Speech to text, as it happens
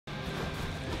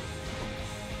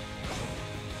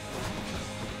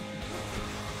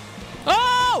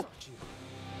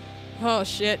Oh,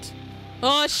 shit.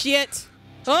 Oh, shit.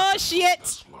 Oh,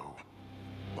 shit.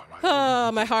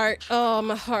 Oh, my heart. Oh,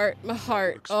 my heart. My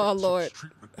heart. Oh, Lord.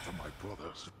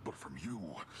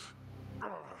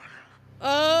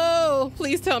 Oh,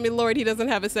 please tell me, Lord, he doesn't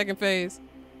have a second phase.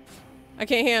 I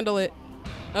can't handle it.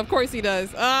 Of course he does.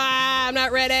 Ah, I'm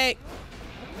not ready.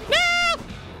 No!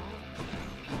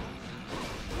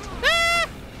 Ah!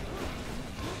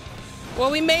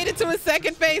 Well, we made it to a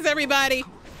second phase, everybody.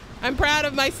 I'm proud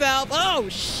of myself. Oh,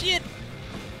 shit.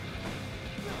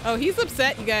 Oh, he's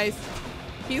upset, you guys.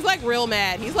 He's like real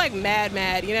mad. He's like mad,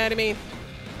 you know what I mean?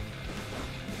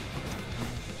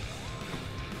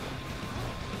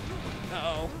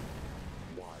 Uh-oh.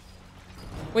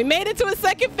 We made it to a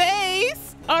second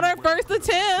phase on our first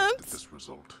attempt. This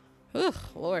result. Ugh,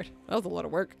 Lord, that was a lot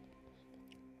of work.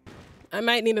 I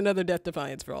might need another Death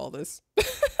Defiance for all this.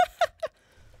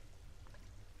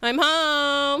 I'm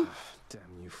home.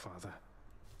 Damn you, Father.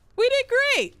 We did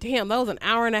great. Damn, that was an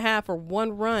hour and a half for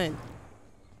one run.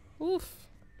 Oof.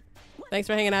 Thanks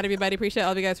for hanging out, everybody. Appreciate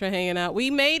all of you guys for hanging out. We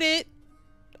made it.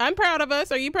 I'm proud of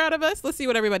us. Are you proud of us? Let's see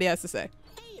what everybody has to say.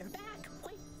 Hey, you're back.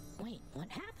 Wait, what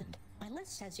happened? My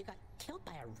list says you got killed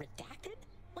by a redacted?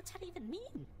 What's that even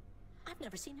mean? I've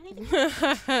never seen anything.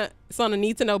 It's on a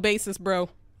need-to-know basis, bro.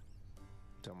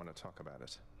 Don't want to talk about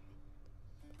it.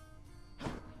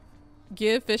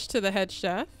 Give fish to the head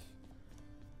chef.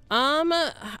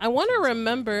 I want to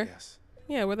remember. Yes.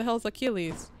 Yeah, where the hell's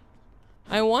Achilles?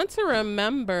 I want to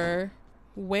remember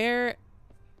where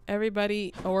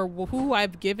everybody or who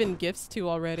I've given gifts to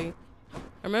already.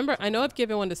 I know I've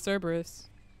given one to Cerberus.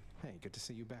 Hey, good to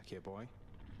see you back here, boy.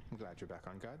 I'm glad you're back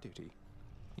on guard duty,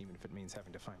 even if it means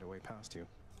having to find a way past you.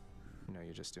 You know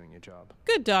you're just doing your job.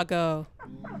 Good doggo.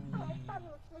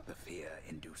 The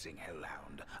fear-inducing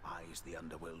hellhound eyes the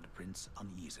underworld prince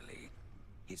uneasily,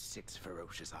 his 6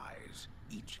 ferocious eyes,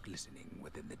 each glistening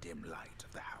within the dim light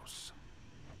of the house.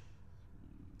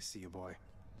 See you, boy.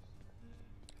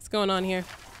 What's going on here?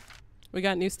 We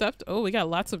got new stuff. Oh, we got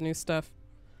lots of new stuff.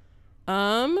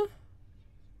 I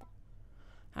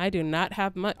do not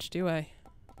have much, do I?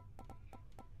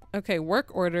 Okay,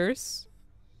 work orders.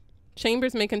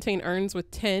 Chambers may contain urns with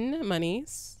 10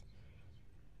 monies.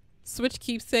 Switch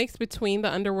keepsakes between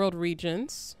the underworld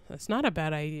regions. That's not a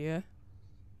bad idea.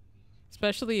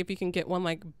 Especially if you can get one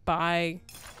like by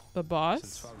the boss.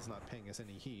 Since Father's not paying us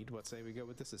any heed, what say we go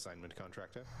with this assignment,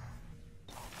 contractor?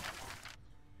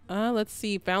 Let's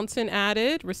see. Fountain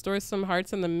added. Restores some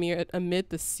hearts in the mirror amid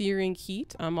the searing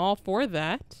heat. I'm all for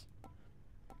that.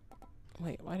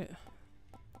 Wait, why did...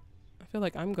 I feel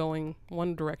like I'm going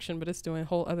one direction, but it's doing a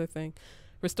whole other thing.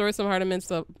 Restore some heart amidst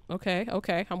the...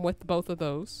 Okay, I'm with both of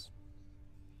those.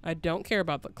 I don't care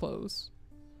about the clothes.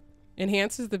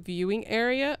 Enhances the viewing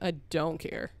area. I don't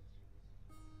care.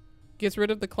 Gets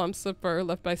rid of the clumps of fur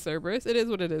left by Cerberus. It is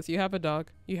what it is. You have a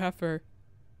dog. You have fur.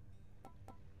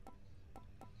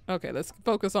 Okay, let's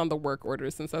focus on the work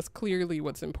orders since that's clearly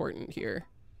what's important here.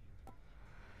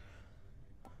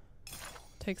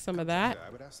 Take some of that. I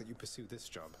would ask that you pursue this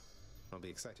job. I'll be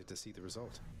excited to see the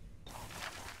result.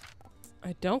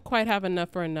 I don't quite have enough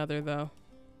for another though.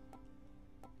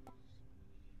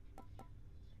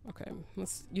 Okay,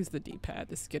 let's use the D-pad.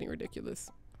 This is getting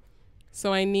ridiculous.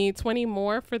 So I need 20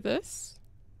 more for this.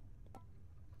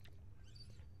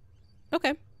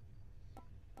 Okay.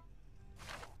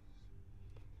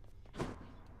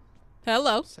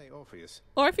 Hello. Say Orpheus.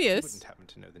 Orpheus. You wouldn't happen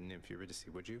to know the nymph Eurydice,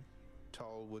 would you?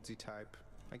 Tall, woodsy type.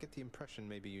 I get the impression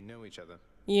maybe you know each other.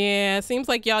 Yeah, seems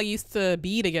like y'all used to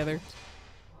be together.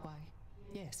 Why,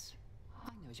 yes. I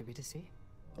know Eurydice.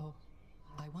 Or,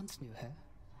 I once knew her,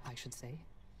 I should say.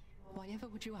 Why ever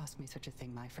would you ask me such a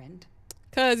thing, my friend?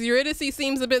 'Cause Eurydice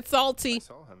seems a bit salty. I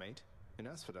saw her, mate, in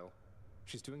Asphodel.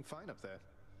 She's doing fine up there,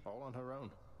 all on her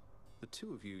own. The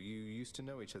two of you used to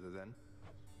know each other then?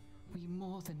 We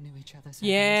more than knew each other.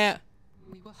 Yeah.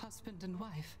 We were husband and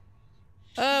wife.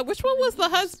 Which one was the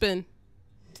husband?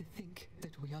 To think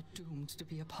that we are doomed to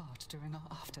be apart during our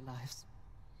afterlives.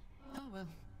 Oh well.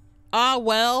 Ah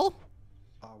well.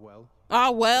 Ah well.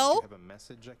 Ah well. Do you have a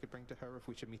message I could bring to her if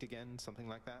we should meet again, something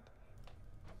like that?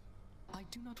 I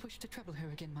do not wish to trouble her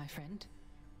again, my friend.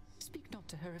 Speak not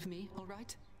to her of me, all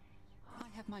right? I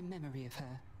have my memory of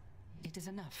her. It is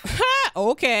enough.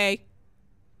 Okay.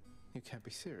 You can't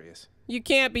be serious. You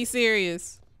can't be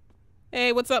serious.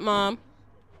 Hey, what's up, Mom?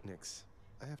 Nyx,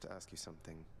 I have to ask you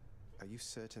something. Are you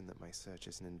certain that my search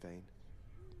isn't in vain?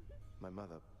 My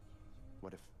mother,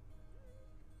 what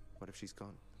if she's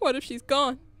gone? What if she's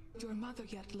gone? Your mother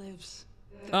yet lives.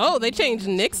 Oh, they changed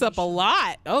Nyx up a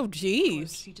lot. Oh,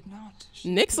 jeez. She did not.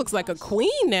 Nyx looks like a queen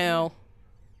now.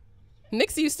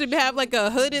 Nyx used to have like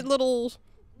a hooded little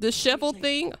disheveled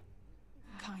thing.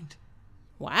 Kind.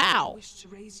 I Wow. wish to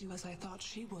raise you as I thought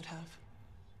she would have.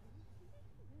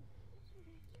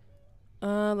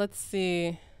 Let's see.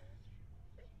 I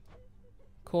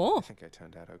Cool. think I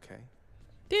turned out okay.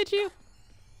 Did you?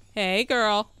 Hey,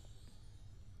 girl.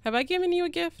 Have I given you a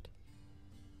gift?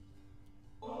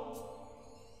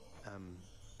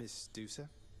 Miss Dusa,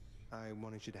 I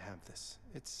wanted you to have this.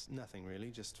 It's nothing really,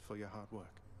 just for your hard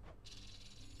work.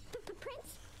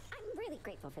 Prince, I'm really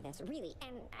grateful for this, really.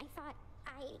 And I thought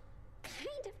I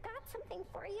kind of got something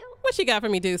for you. What you got for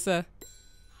me, Dusa?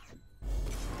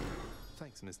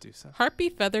 Thanks, Miss Dusa. Harpy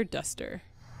feather duster.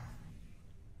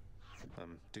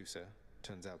 Dusa,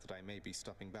 turns out that I may be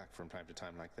stopping back from time to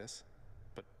time like this,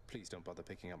 but please don't bother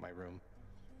picking up my room.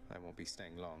 I won't be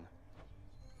staying long.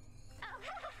 Oh,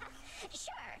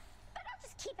 sure. But I'll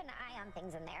just keep an eye on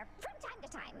things in there from time to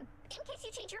time, in case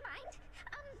you change your mind.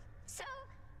 So,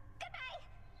 goodbye.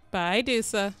 Bye,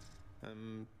 Dusa.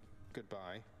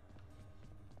 Goodbye.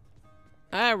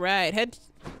 All right,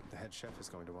 The head chef is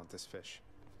going to want this fish.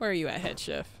 Where are you at, head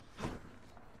chef?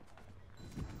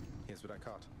 Here's what I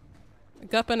caught. A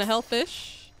gup and a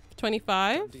hellfish.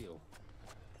 25. Deal.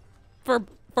 For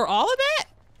all of that?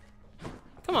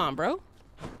 Come on, bro.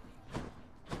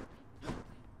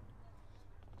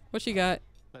 What you got?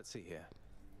 Let's see here.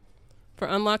 For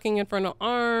unlocking infernal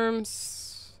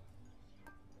arms.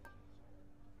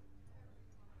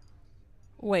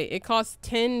 Wait, it costs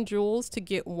 10 jewels to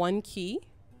get 1 key?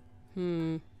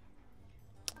 Not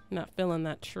feeling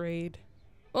that trade.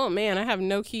 Oh man, I have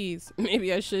no keys.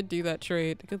 Maybe I should do that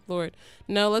trade. Good lord.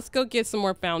 No, let's go get some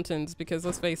more fountains because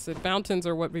let's face it, fountains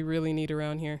are what we really need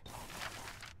around here.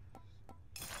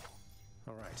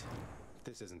 All right. If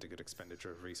this isn't a good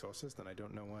expenditure of resources, then I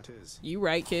don't know what is. You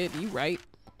right, kid. You right.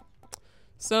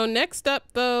 So next up,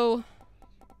 though,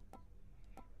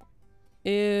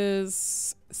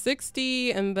 is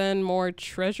 60 and then more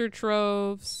treasure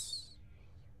troves.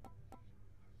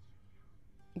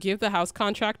 Give the house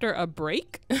contractor a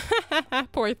break.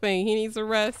 Poor thing. He needs a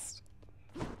rest.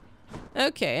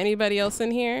 Okay. Anybody else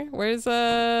in here? Where's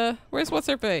what's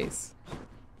her face?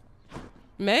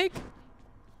 Meg?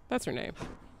 That's her name.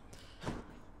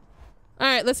 All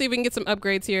right. Let's see if we can get some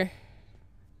upgrades here.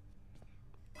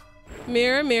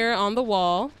 Mirror, mirror on the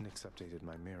wall. Nyx updated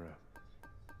my mirror.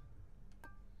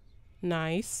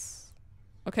 Nice.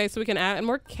 Okay, so we can add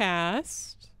more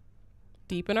cast.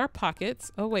 Deepen our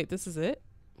pockets. Oh, wait, this is it?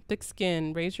 Thick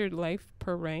skin. Raise your life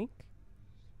per rank.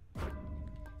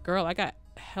 Girl, I got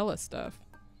hella stuff.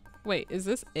 Wait, is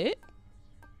this it?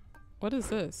 What is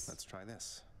this? Let's try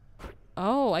this.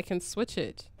 Oh, I can switch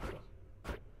it.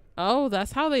 Oh,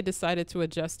 that's how they decided to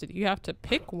adjust it. You have to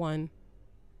pick one.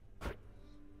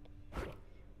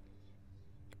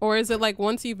 Or is it like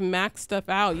once you've maxed stuff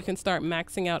out, you can start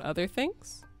maxing out other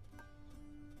things?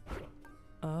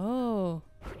 Oh,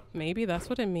 maybe that's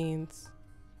what it means.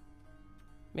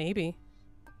 Maybe.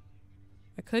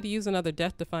 I could use another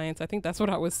Death Defiance. I think that's what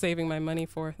I was saving my money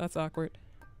for. That's awkward.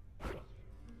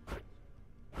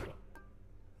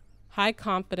 High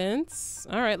confidence.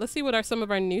 All right, let's see what some of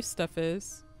our new stuff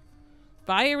is.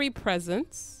 Fiery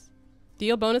Presence.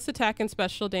 Deal bonus attack and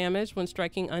special damage when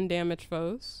striking undamaged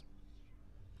foes.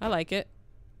 I like it.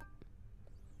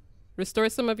 Restore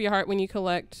some of your heart when you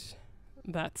collect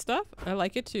that stuff. I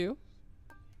like it too.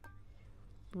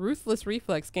 Ruthless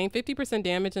Reflex. Gain 50%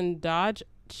 damage and dodge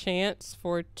chance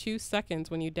for 2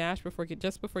 seconds when you dash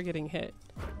just before getting hit.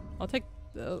 I'll take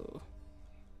I'll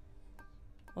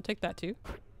take that too.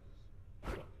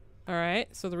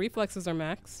 Alright, so the reflexes are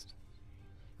maxed.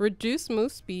 Reduce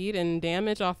move speed and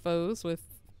damage off foes with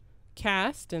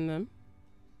cast in them.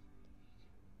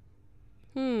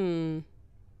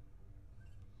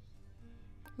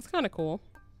 That's kind of cool.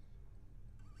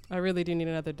 I really do need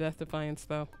another Death Defiance,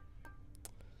 though.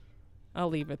 I'll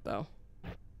leave it, though.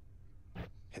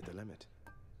 Hit the limit.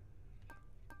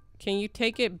 Can you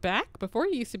take it back? Before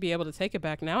you used to be able to take it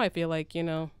back. Now I feel like, you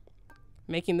know,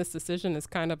 making this decision is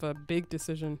kind of a big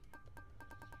decision.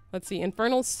 Let's see.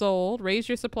 Infernal Soul. Raise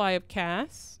your supply of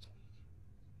cast.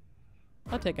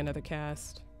 I'll take another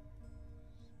cast.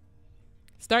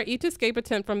 Start each escape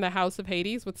attempt from the House of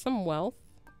Hades with some wealth.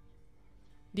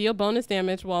 Deal bonus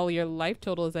damage while your life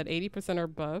total is at 80% or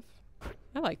above.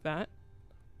 I like that.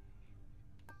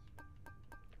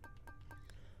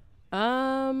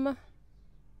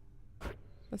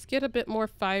 Let's get a bit more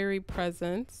Fiery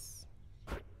Presence.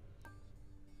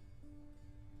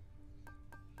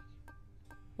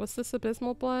 What's this?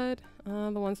 Abysmal Blood?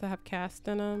 The ones that have cast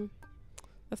in them.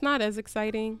 That's not as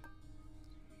exciting.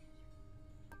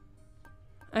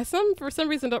 For some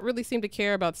reason don't really seem to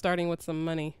care about starting with some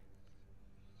money.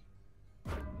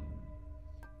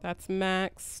 That's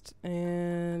maxed.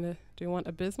 And do you want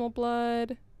abysmal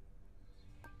blood?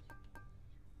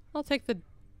 I'll take the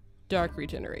dark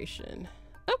regeneration.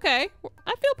 Okay,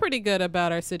 I feel pretty good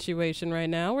about our situation right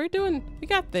now. We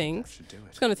got things.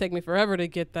 It's gonna take me forever to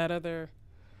get that other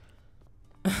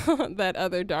that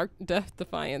other dark death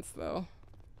defiance though.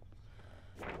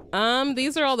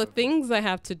 These are all the things I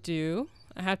have to do.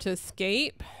 I have to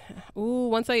escape. Ooh,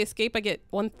 once I escape I get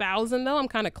 1,000 though. I'm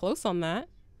kind of close on that.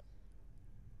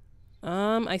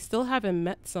 I still haven't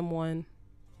met someone.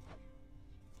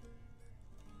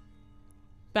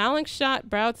 Balance shot,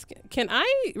 brow skin. Can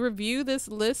I review this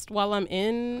list while I'm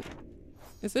in?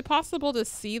 Is it possible to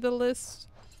see the list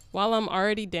while I'm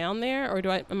already down there? Or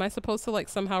am I supposed to like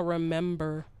somehow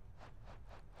remember?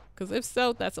 Because if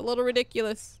so, that's a little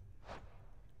ridiculous.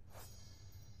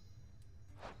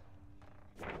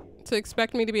 To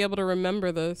expect me to be able to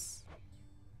remember this.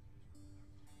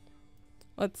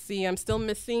 Let's see, I'm still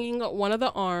missing one of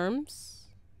the arms.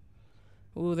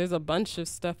 Ooh, there's a bunch of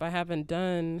stuff I haven't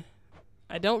done.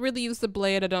 I don't really use the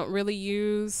blade. I don't really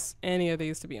use any of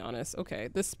these, to be honest. Okay,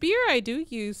 the spear I do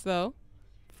use, though.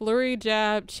 Flurry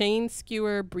jab, chain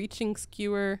skewer, breaching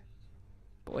skewer.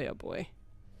 Boy, oh boy.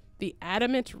 The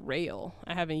adamant rail.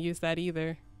 I haven't used that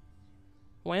either.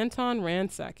 Wanton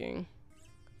ransacking.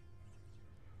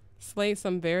 Slay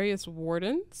some various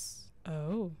wardens.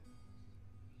 Oh.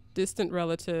 Distant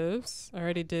relatives. I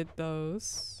already did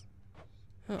those.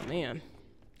 Oh, man.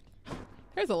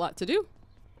 There's a lot to do.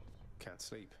 Can't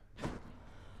sleep.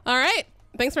 All right.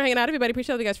 Thanks for hanging out, everybody.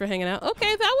 Appreciate you guys for hanging out.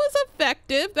 Okay, that was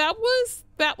effective. That was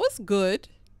good.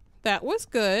 That was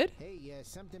good. Hey,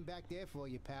 something back there for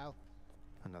you, pal.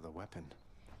 Another weapon.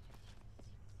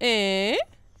 Eh?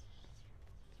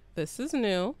 This is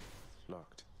new.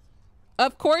 Locked.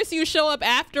 Of course you show up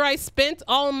after I spent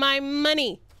all my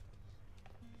money.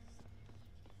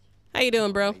 How you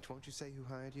doing, bro? Wait, won't you say who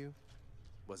hired you?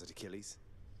 Was it Achilles?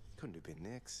 Couldn't have been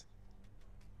Nyx.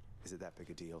 Is it that big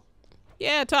a deal?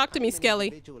 Yeah, talk to me, Skelly.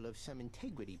 Individual of some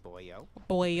integrity, boyo.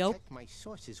 Boyo. Protect my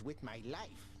sources with my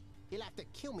life. You'll have to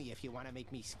kill me if you want to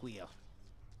make me squeal.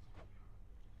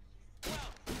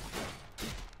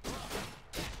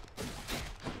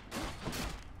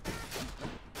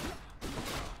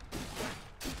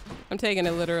 I'm taking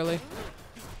it literally.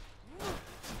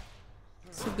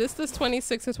 So this does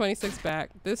 26 and 26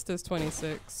 back. This does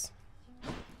 26.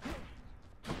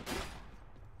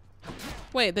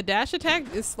 Wait, the dash attack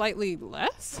is slightly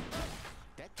less?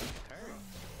 That hurt.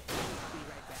 Be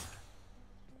right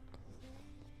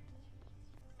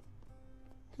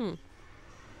back.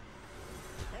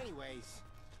 Anyways.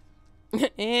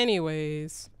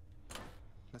 Anyways.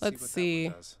 Let's see.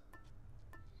 What that one does.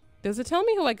 Does it tell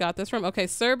me who I got this from? Okay,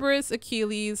 Cerberus,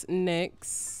 Achilles,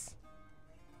 Nyx,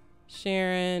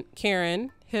 Sharon,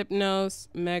 Karen, Hypnos,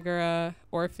 Megara,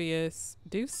 Orpheus,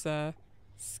 Dusa,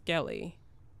 Skelly.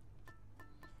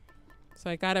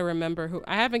 So I gotta remember who.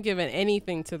 I haven't given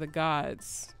anything to the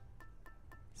gods,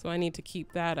 so I need to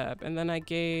keep that up. And then I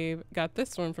got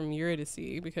this one from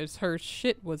Eurydice because her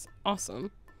shit was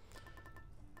awesome.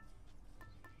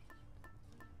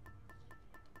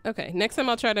 Okay, next time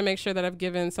I'll try to make sure that I've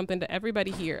given something to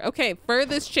everybody here. Okay,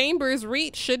 furthest chamber's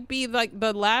reach should be like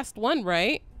the last one,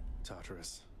 right?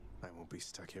 Tartarus, I won't be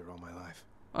stuck here all my life.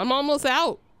 I'm almost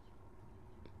out.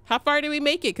 How far did we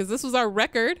make it? Because this was our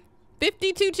record.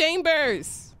 52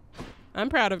 chambers. I'm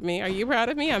proud of me. Are you proud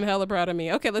of me? I'm hella proud of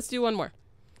me. Okay, let's do one more.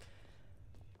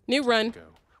 New run.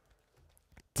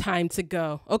 Time to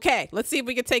go. Okay, let's see if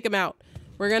we can take him out.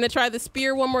 We're going to try the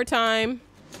spear one more time.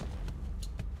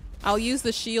 I'll use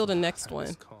the shield in next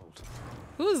one. Cold.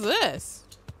 Who's this?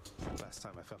 Last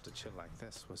time I felt a chill like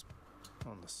this was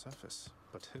on the surface.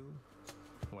 But who?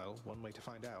 Well, one way to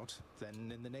find out.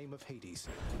 Then, in the name of Hades,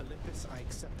 Olympus, I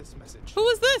accept this message. Who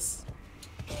is this?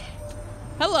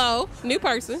 Hello, new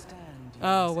person.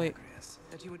 Oh, wait.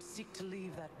 That you would seek to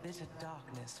leave that bitter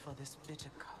darkness for this bitter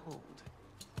cold.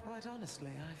 Quite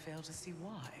honestly, I fail to see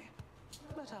why.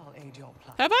 But I'll aid your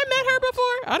plan. Have I met her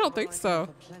before? I don't think so.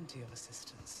 Plenty of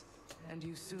assistance, and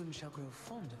you soon shall grow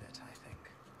fond of it, I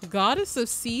think. Goddess of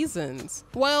seasons.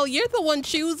 Well, you're the one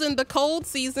choosing the cold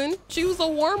season. Choose a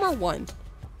warmer one.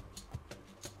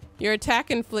 Your attack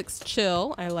inflicts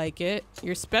chill. I like it.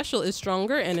 Your special is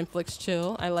stronger and inflicts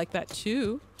chill. I like that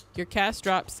too. Your cast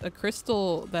drops a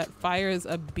crystal that fires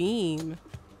a beam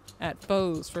at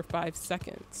foes for 5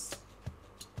 seconds.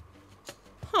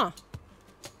 Huh.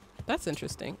 That's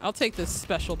interesting. I'll take this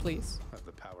special, please. I have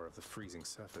the power of the freezing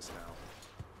surface now.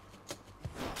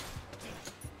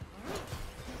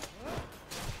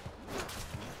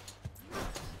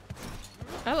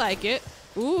 I like it.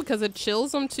 Ooh, because it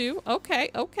chills them too. Okay,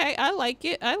 okay. I like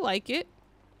it. I like it.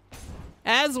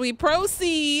 As we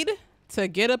proceed to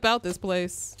get up out this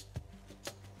place.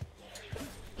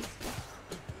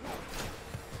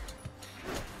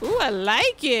 Ooh, I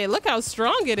like it. Look how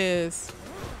strong it is.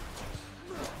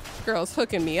 Girl's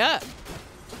hooking me up.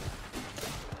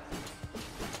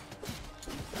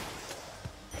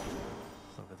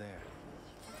 Over there.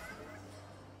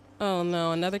 Oh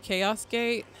no, another chaos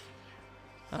gate.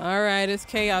 All right, it's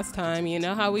chaos time. You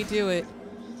know how we do it.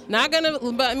 Not gonna,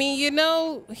 but I mean, you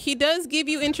know, he does give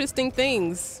you interesting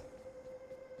things.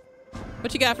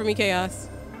 What you got for me, Chaos?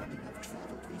 I've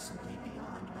traveled recently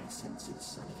beyond my senses,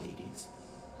 son of Hades.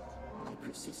 I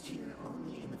persist here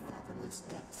only in the fathomless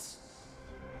depths.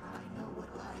 I know what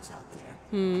lies out there.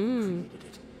 I created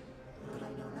it, but I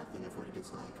know nothing of what it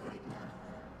is like right now.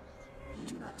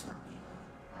 Do not tell me.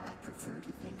 I prefer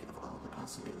to think of all the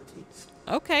possibilities.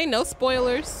 Okay, no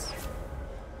spoilers.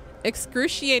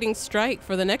 Excruciating strike.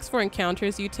 For the next 4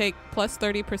 encounters, you take plus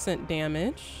 30%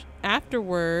 damage.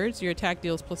 Afterwards, your attack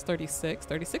deals plus 36.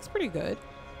 36, pretty good.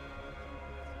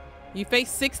 You face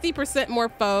 60% more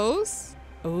foes.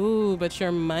 Ooh, but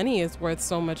your money is worth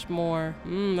so much more.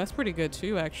 That's pretty good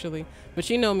too, actually. But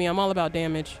you know me, I'm all about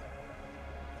damage.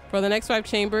 For the next 5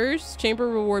 chambers, chamber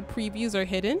reward previews are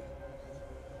hidden.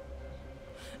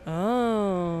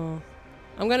 Oh.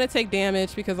 I'm gonna take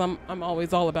damage because I'm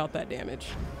always all about that damage.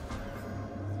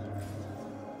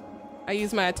 I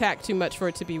use my attack too much for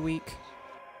it to be weak.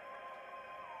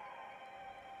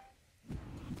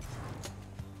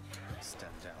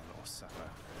 Step down or suffer.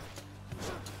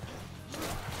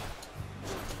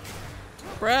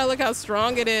 Bruh, look how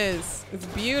strong it is. It's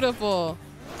beautiful.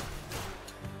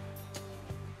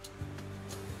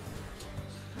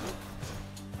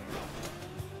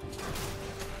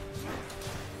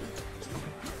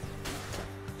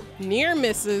 Near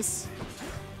misses.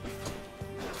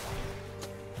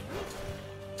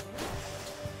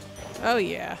 Oh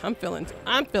yeah, I'm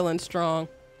feeling strong.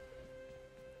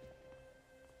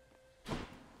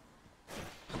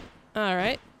 All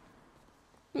right.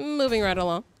 Moving right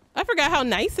along. I forgot how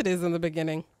nice it is in the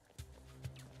beginning.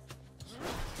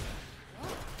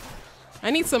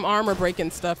 I need some armor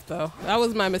breaking stuff though. That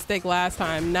was my mistake last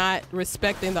time, not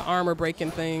respecting the armor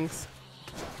breaking things.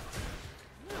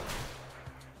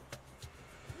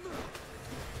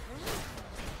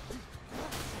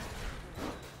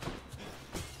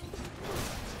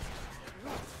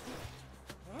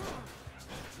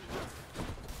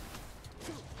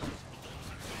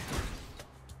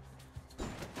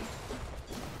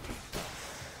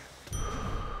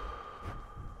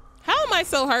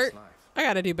 So hurt. I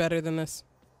gotta do better than this.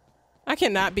 I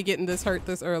cannot be getting this hurt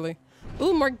this early.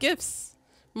 Ooh, more gifts.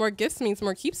 More gifts means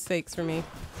more keepsakes for me.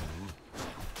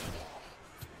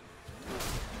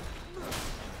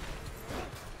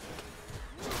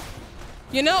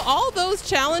 You know, all those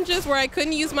challenges where I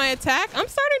couldn't use my attack, I'm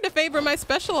starting to favor my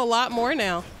special a lot more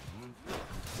now.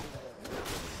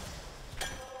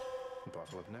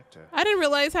 Bottle of nectar. I didn't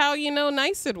realize how, you know,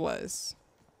 nice it was.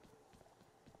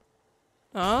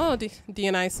 Oh,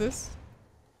 Dionysus.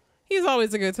 He's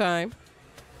always a good time.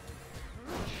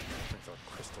 I thought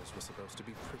crystals were supposed to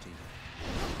be pretty.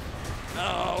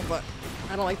 Oh, but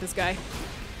I don't like this guy.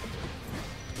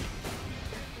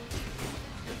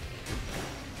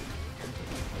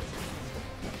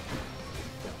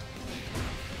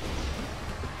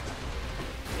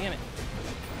 Damn it.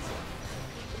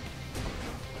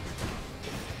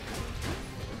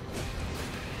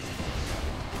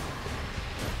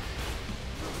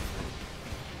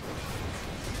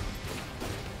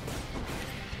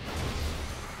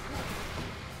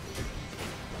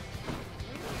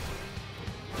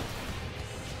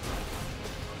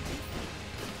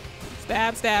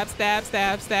 Stab, stab, stab,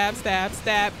 stab, stab, stab,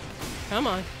 stab. Come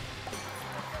on. A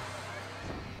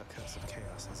curse of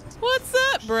chaos has its What's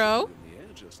up, bro? In the air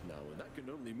just now, and that can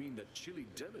only mean that Chilly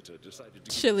Demeter decided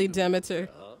to Chilly Demeter.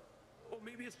 Or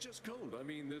maybe it's just cold. I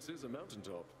mean, this is a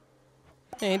mountaintop.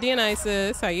 Hey,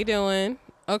 Dionysus, how you doing?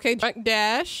 Okay, drunk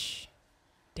dash.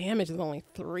 Damage is only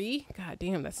 3. God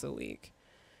damn, that's so weak.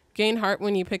 Gain heart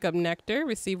when you pick up nectar.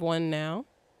 Receive 1 now.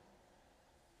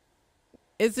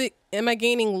 Am I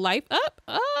gaining life up?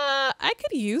 I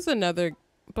could use another,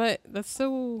 but that's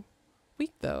so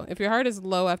weak though. If your heart is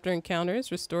low after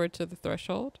encounters, restore it to the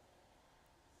threshold.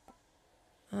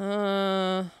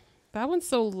 That one's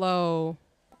so low.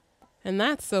 And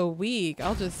that's so weak.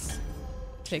 I'll just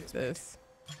take this.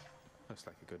 Looks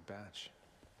like a good batch.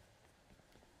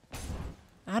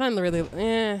 I don't really,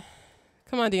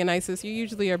 Come on, Dionysus. You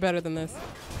usually are better than this.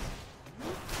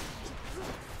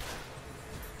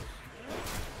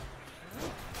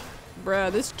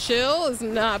 Bruh, this chill is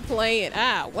not playing.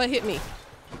 Ah, what hit me?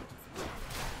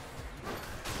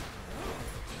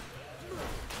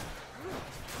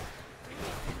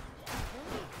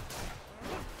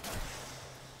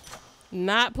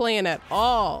 Not playing at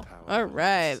all. All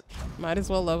right. Might as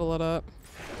well level it up.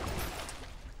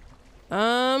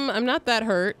 I'm not that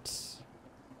hurt.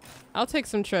 I'll take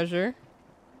some treasure.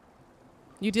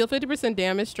 You deal 50%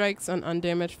 damage strikes on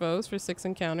undamaged foes for 6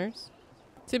 encounters.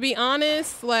 To be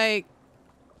honest, like,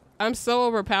 I'm so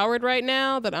overpowered right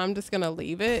now that I'm just gonna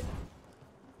leave it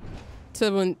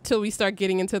till we start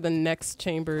getting into the next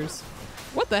chambers.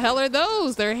 What the hell are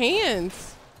those? They're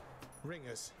hands.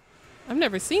 Ringers. I've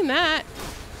never seen that.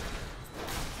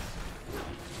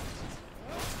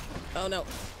 Oh no.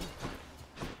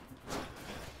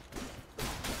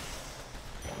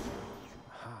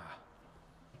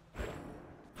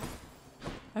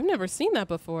 I've never seen that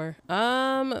before.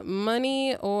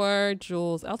 Money or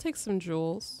jewels? I'll take some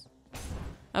jewels.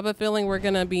 I have a feeling we're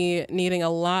gonna be needing a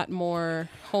lot more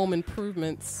home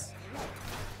improvements.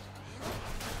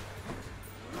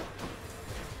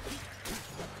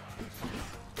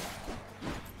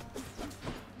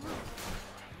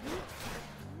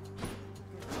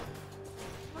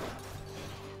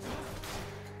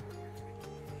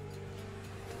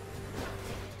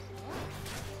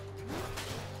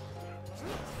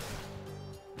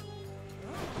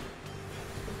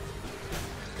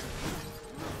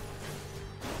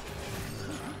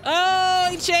 Oh,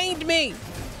 he chained me.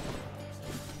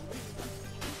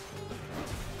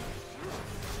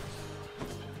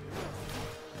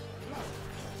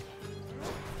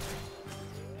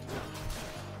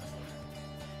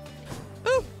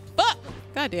 Ooh, fuck.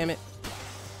 God damn it.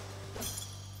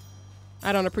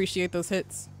 I don't appreciate those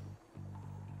hits.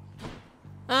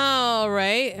 All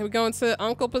right, we're going to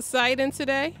Uncle Poseidon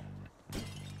today.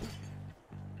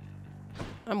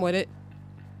 I'm with it.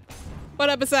 What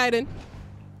up, Poseidon?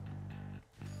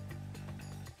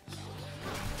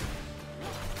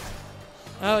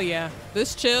 Oh yeah,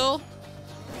 this chill,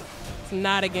 it's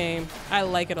not a game. I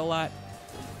like it a lot.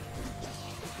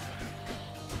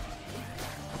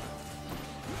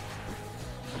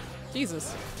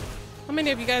 Jesus, how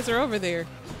many of you guys are over there?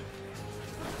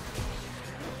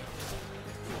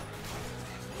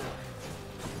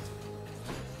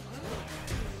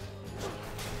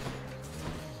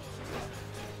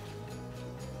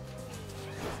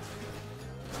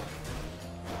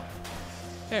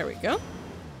 There we go.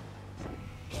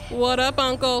 What up,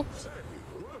 Uncle? Say,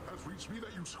 word has reached me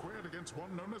that you squared against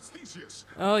one known as Theseus.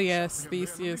 Oh yes,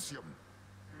 Theseus.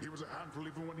 He was a handful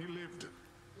even when he lived.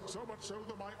 So much so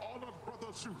that my honored brother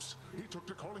Zeus, he took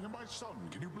to calling him my son.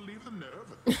 Can you believe the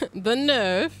nerve? The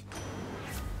nerve.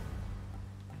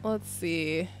 Let's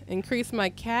see. Increase my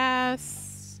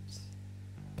cast.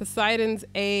 Poseidon's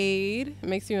aid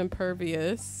makes you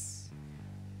impervious.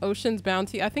 Ocean's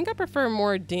bounty. I think I prefer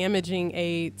more damaging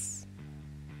aids.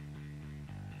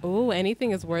 Oh,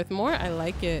 anything is worth more. I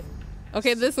like it.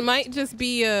 Okay, this might just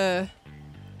be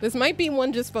this might be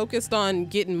one just focused on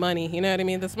getting money. You know what I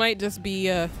mean? This might just be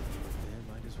yeah,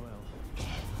 might as well.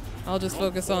 I'll just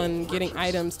focus on getting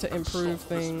items to improve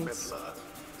things.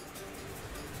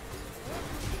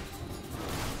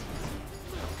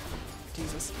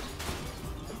 Jesus.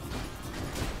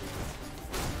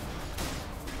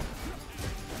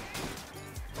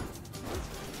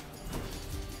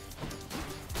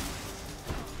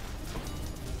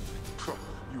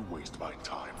 You waste my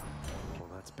time. Well,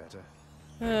 that's better.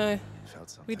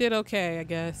 We did okay, I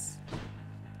guess.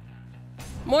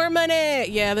 More money!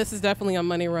 Yeah, this is definitely a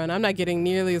money run. I'm not getting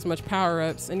nearly as much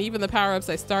power-ups, and even the power-ups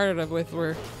I started with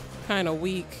were kind of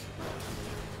weak.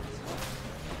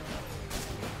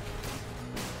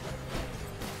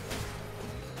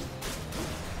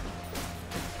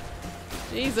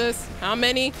 Jesus, how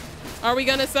many are we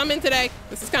gonna summon today?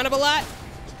 This is kind of a lot.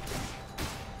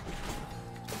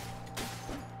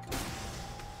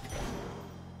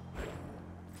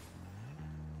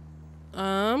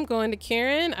 I'm going to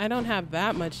Karen. I don't have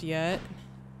that much yet.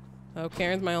 Oh,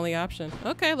 Karen's my only option.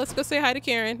 Okay, let's go say hi to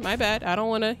Karen. My bad. I don't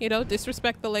want to, you know,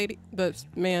 disrespect the lady. The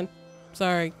man.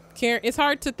 Sorry. Karen. It's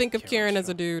hard to think of Karen as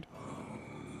a dude.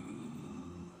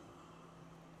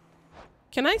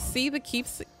 Can I see the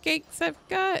keepsakes I've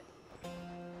got?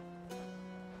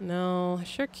 No, I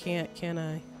sure can't, can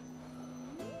I?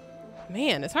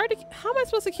 Man, it's hard to... How am I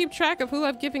supposed to keep track of who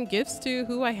I've given gifts to,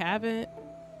 who I haven't?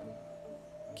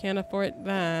 Can't afford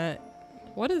that.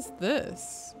 What is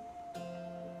this?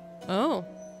 Oh.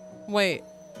 Wait.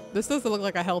 This doesn't look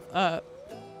like a health up.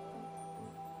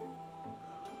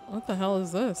 What the hell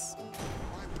is this?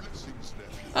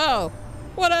 Oh.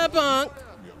 What up, Unc?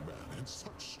 Young man, in such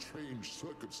strange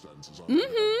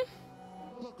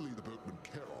Luckily, the boatman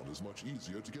Charon is much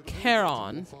easier to get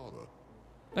Charon.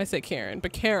 I say Karen,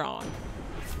 but Charon.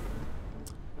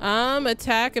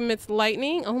 Attack amidst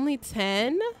lightning, only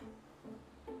 10.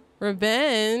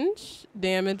 Revenge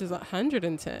damage is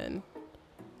 110.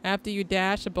 After you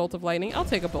dash a bolt of lightning, I'll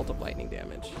take a bolt of lightning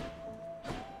damage.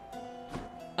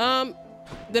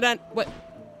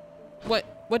 What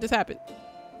just happened?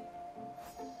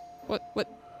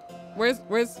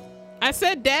 Where's, I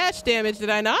said dash damage, did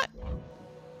I not?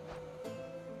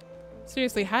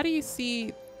 Seriously, how do you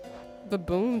see the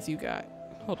boons you got?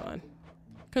 Hold on.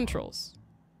 Controls.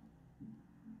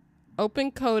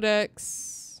 Open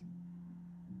codex.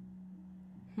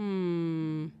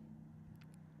 Aim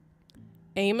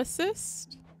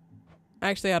assist?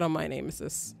 Actually, I don't mind aim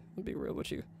assist. I'll be real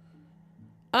with you.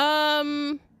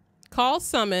 Call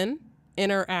summon,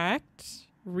 interact,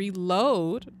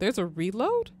 reload. There's a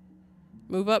reload?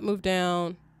 Move up, move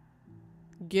down.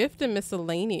 Gift and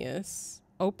miscellaneous.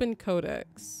 Open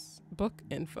codex. Book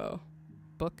info.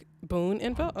 Boon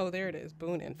info? Oh, there it is.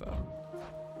 Boon info.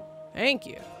 Thank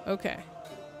you. Okay.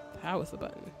 That was the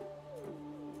button.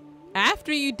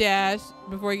 After you dash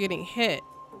before getting hit.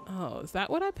 Oh, is that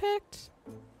what I picked?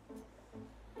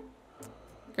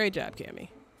 Great job, Cammy.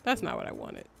 That's not what I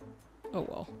wanted. Oh,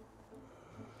 well.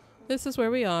 This is where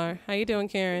we are. How you doing,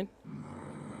 Karen?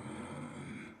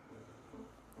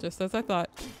 Just as I thought.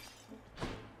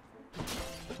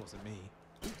 It wasn't me.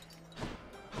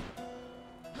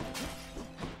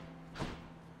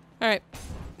 All right.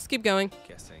 Let's keep going.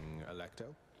 Guessing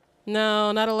Electo?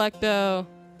 No, not Electo.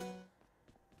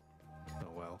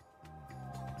 Oh, well.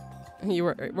 You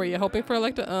were you hoping for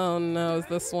Electo? Oh, no. It's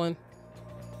this one.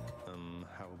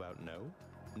 How about no?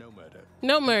 No murder.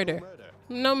 No murder.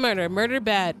 No murder. Murder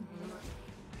bad.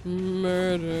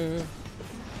 Murder.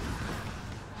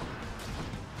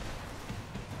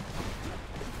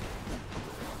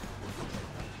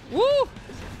 Woo!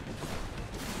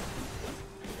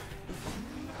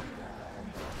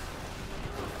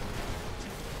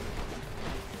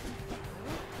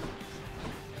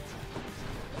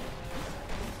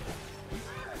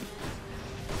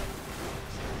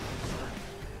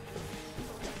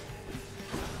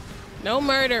 No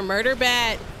murder. Murder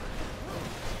bad.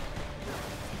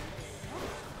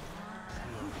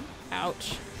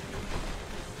 Ouch.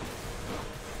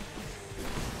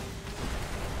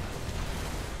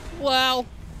 Wow.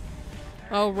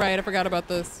 Oh, right. I forgot about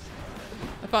this.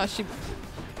 I thought she...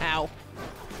 Ow.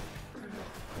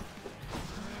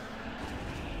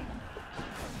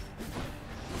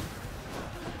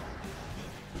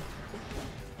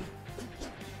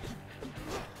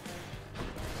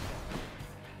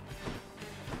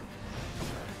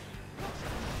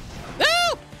 No!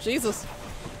 Jesus.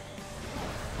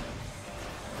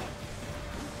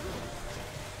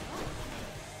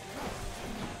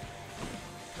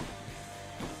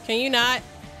 Can you not?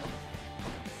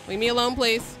 Leave me alone,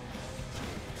 please.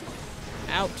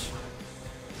 Ouch.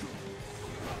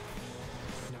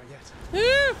 Not yet.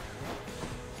 No!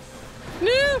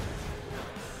 No!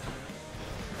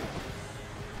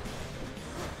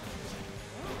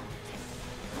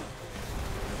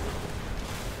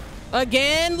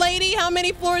 Again, lady? How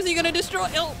many floors are you gonna destroy?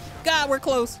 Oh, God, we're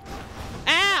close.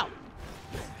 Ow!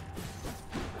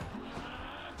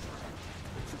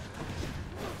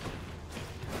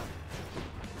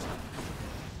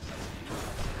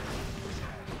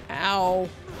 Ow.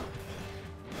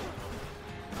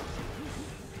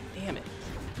 Damn it.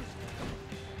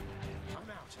 I'm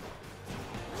out.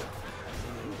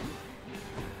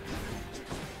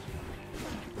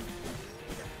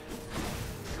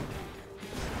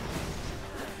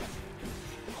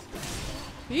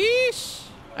 Yeesh.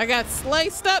 I got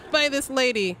sliced up by this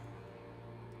lady.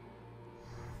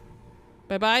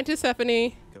 Bye-bye to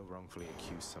Stephanie. Go wrongfully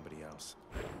accuse somebody else.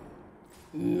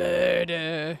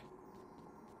 Murder.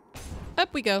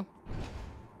 Up we go.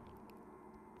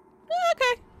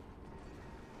 Okay.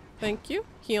 Thank you.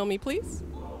 Heal me, please.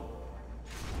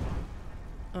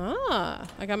 Ah,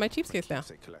 I got my cheapskates now.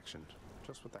 Keepsake collection.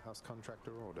 Just what the house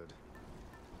contractor ordered.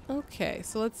 Okay,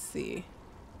 so let's see.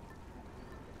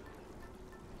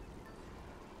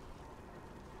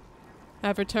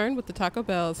 I've returned with the Taco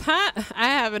Bells. Ha! I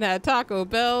haven't had Taco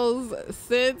Bells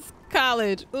since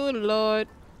college. Ooh, Lord.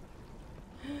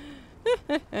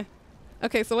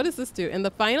 Okay, so what does this do? In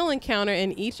the final encounter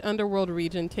in each underworld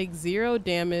region, take 0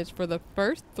 damage for the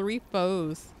first 3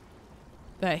 foes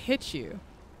that hit you.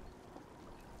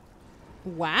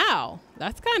 Wow,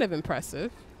 that's kind of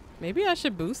impressive. Maybe I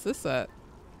should boost this up.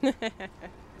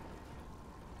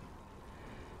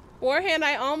 Forehand,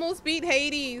 I almost beat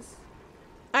Hades.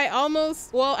 I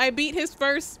almost, well, I beat his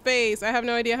first phase. I have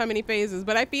no idea how many phases,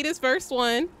 but I beat his first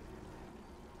one.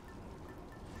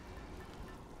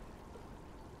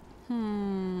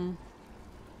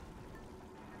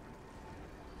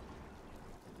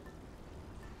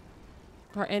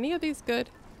 Are any of these good?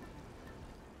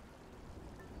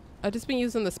 I've just been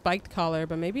using the spiked collar,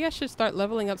 but maybe I should start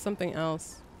leveling up something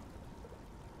else.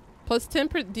 Plus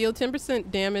 10% deal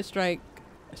 10% damage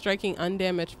striking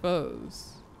undamaged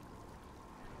foes.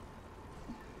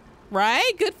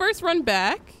 Right? Good first run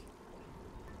back.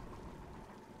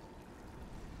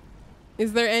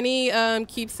 Is there any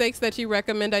keepsakes that you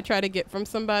recommend I try to get from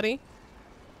somebody?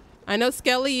 I know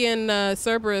Skelly and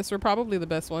Cerberus were probably the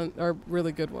best one, or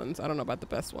really good ones. I don't know about the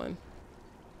best one.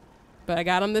 But I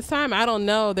got them this time. I don't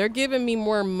know. They're giving me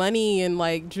more money and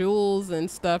like jewels and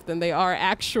stuff than they are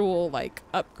actual like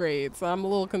upgrades. So I'm a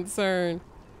little concerned.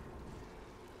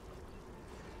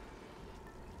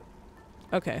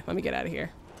 Okay, let me get out of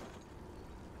here.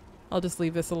 I'll just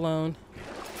leave this alone.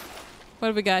 What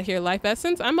have we got here? Life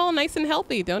essence? I'm all nice and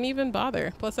healthy. Don't even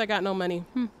bother. Plus I got no money.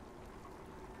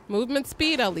 Movement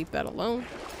speed, I'll leave that alone.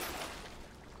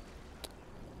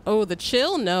 Oh, the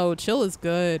chill? No, chill is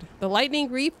good. The lightning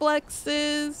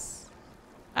reflexes,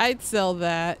 I'd sell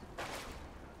that.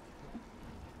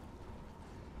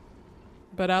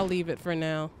 But I'll leave it for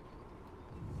now.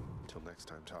 Till next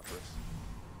time, Tartarus.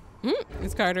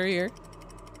 Is Carter here?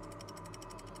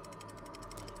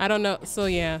 I don't know. So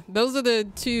yeah, those are the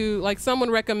two, like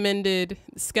someone recommended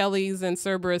Skelly's and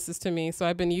Cerberus's to me. So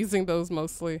I've been using those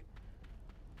mostly.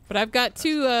 But I've got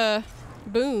two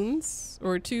boons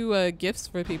or two gifts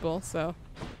for people, so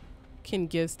can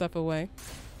give stuff away.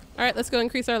 All right, let's go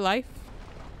increase our life.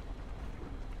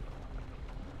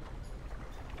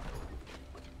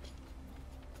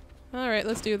 All right,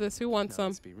 let's do this. Who wants some?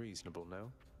 Let's be reasonable,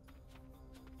 no?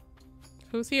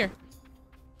 Who's here?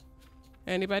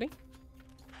 Anybody?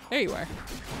 There you are.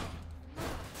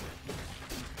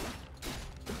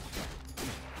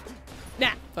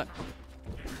 Nah, fuck.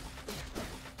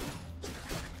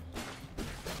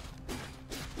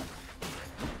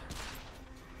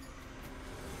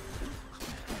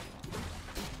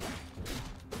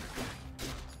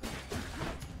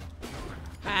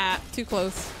 Ah, too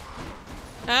close.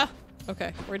 Ah,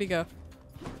 okay. Where'd he go?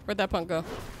 Where'd that punk go?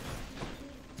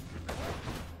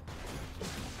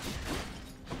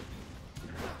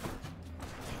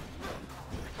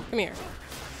 Come here.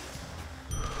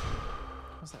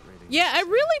 Yeah, I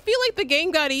really feel like the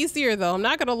game got easier though. I'm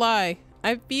not gonna lie.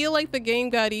 I feel like the game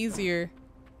got easier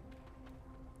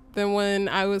than when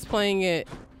I was playing it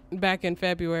back in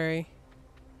February.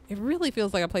 It really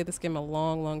feels like I played this game a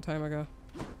long, long time ago.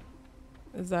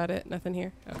 Is that it? Nothing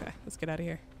here? Okay, let's get out of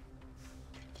here.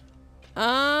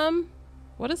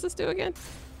 What does this do again?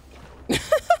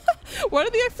 What are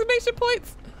the exclamation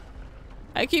points?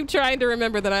 I keep trying to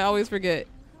remember that I always forget.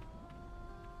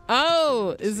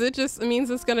 Oh, is it just, it means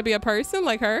it's gonna be a person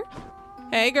like her?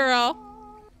 Hey girl.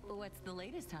 What's the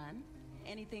latest, hon?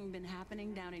 Anything been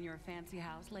happening down in your fancy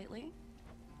house lately?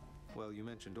 Well, you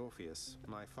mentioned Orpheus.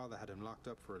 My father had him locked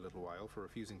up for a little while for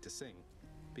refusing to sing,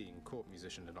 being court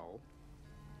musician and all.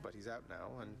 But he's out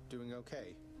now and doing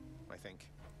okay, I think.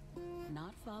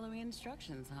 Not following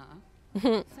instructions, huh?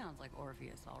 Sounds like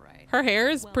Orpheus, all right. Her hair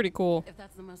is pretty cool. If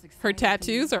that's the most Her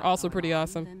tattoos are also pretty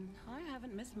awesome. Then I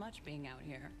haven't missed much being out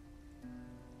here.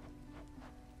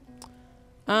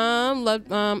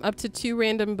 Up to 2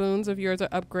 random boons of yours are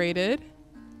upgraded.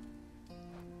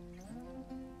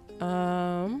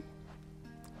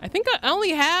 I think I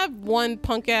only have 1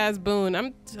 punk ass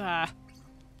boon.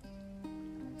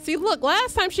 See, look,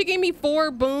 last time she gave me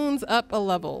 4 boons up a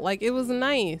level. Like, it was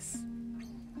nice.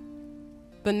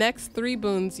 The next 3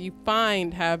 boons you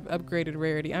find have upgraded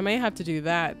rarity. I may have to do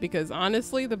that because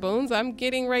honestly, the boons I'm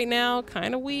getting right now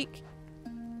kind of weak.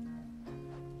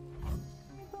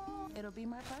 It'll be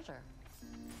my pleasure.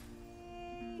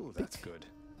 Ooh, that's good.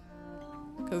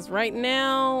 Because right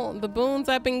now, the boons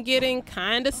I've been getting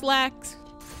kind of slacked.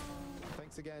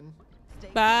 Thanks again.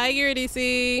 Bye,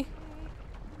 Eurydice.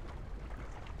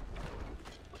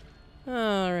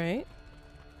 All right.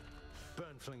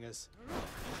 Burn flingers.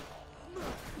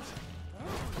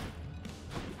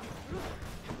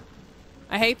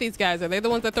 I hate these guys. Are they the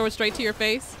ones that throw it straight to your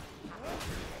face?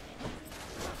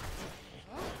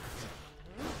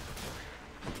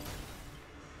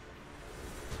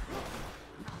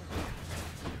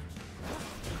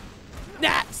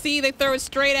 Nah, see, they throw it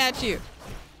straight at you.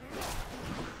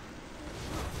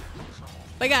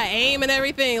 They got aim and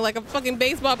everything like a fucking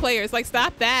baseball player. It's like,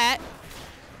 stop that.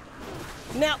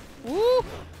 Now, woo.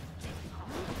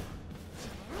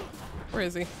 Where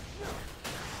is he?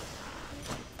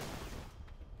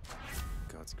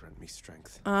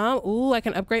 strength. Ooh, I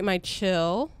can upgrade my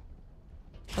chill.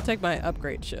 I'll take my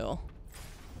upgrade chill.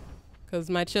 Because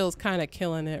my chill's kind of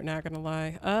killing it, not gonna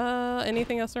lie.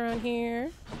 Anything else around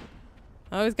here?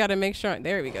 I always gotta make sure.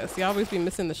 There we go. See, I always be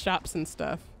missing the shops and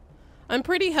stuff. I'm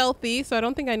pretty healthy, so I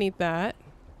don't think I need that.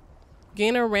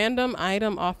 Gain a random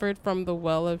item offered from the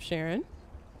Well of Sharon.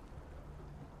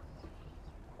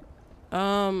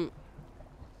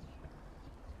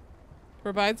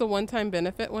 Provides a one-time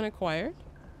benefit when acquired.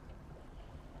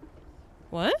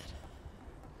 What?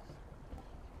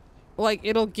 Like,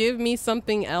 it'll give me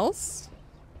something else?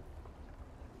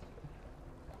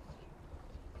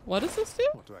 What does this do?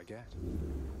 What do I get?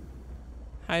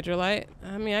 Hydrolite?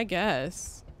 I mean, I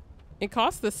guess. It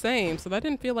costs the same, so that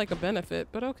didn't feel like a benefit,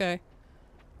 but okay.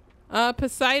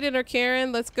 Poseidon or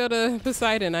Karen? Let's go to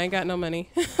Poseidon. I ain't got no money.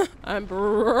 I'm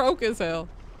broke as hell.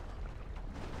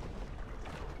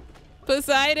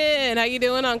 Poseidon! How you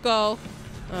doing, Uncle?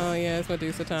 Oh, yeah, it's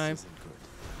Medusa time.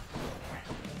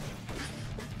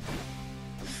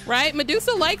 Right?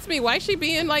 Medusa likes me. Why is she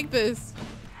being like this?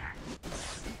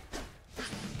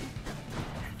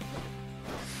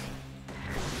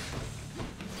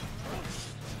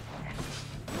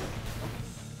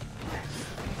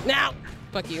 Now!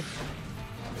 Fuck you.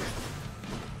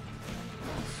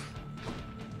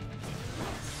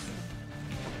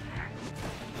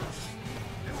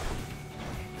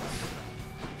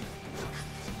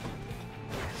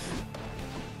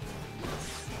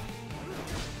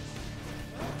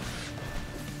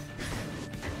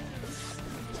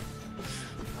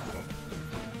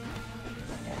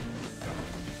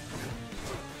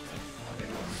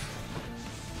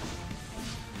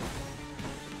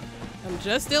 I'm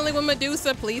just dealing with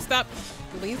Medusa. Please stop.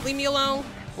 Please leave me alone.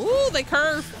 Ooh, they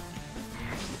curve.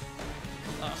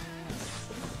 Ugh.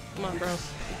 Come on, bro.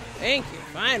 Thank you.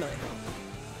 Finally.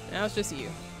 Now it's just you.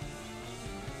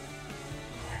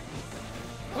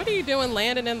 What are you doing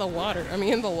landing in the water? I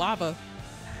mean, in the lava.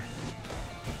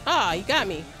 Ah, you got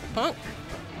me, punk.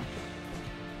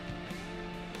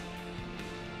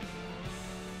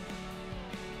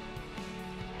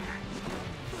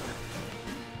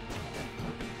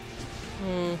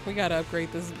 We gotta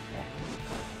upgrade this.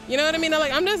 You know what I mean?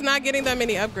 I'm just not getting that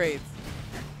many upgrades.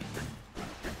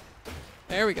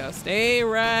 There we go. Stay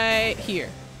right here.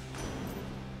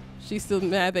 She's still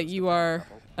mad that you are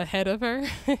ahead of her.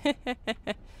 In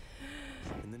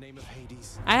the name of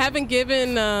Hades. I haven't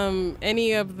given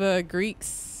any of the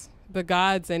Greeks, the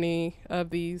gods, any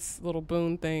of these little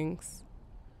boon things.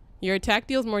 Your attack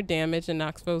deals more damage and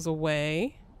knocks foes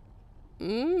away.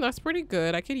 That's pretty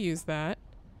good. I could use that.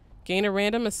 Gain a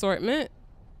random assortment.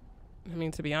 I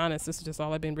mean, to be honest, this is just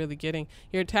all I've been really getting.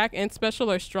 Your attack and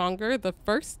special are stronger the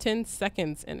first 10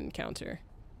 seconds in encounter.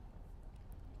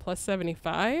 Plus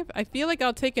 75. I feel like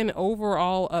I'll take an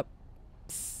overall up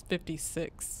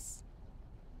 56.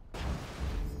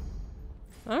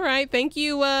 All right. Thank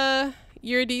you,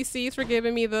 your DCs, for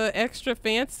giving me the extra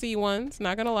fancy ones.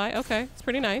 Not gonna lie. Okay. It's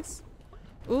pretty nice.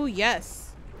 Ooh,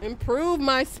 yes. Improve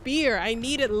my spear. I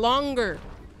need it longer.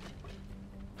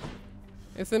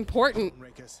 It's important.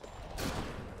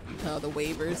 Oh, the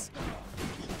waivers.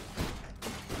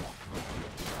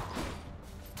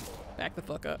 Back the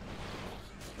fuck up.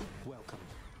 Welcome.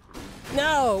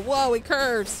 No! Whoa, it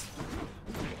curves.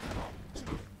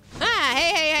 Ah,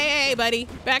 hey, buddy.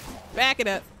 Back it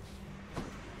up.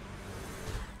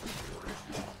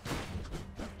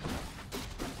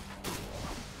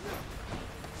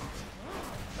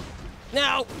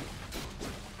 No!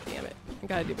 Damn it. I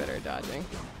gotta do better at dodging.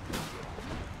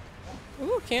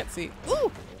 Ooh, can't see.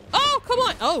 Ooh! Oh, come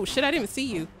on! Oh, shit, I didn't even see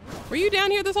you. Were you down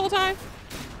here this whole time?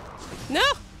 No!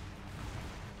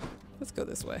 Let's go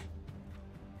this way.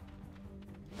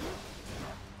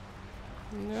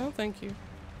 No, thank you.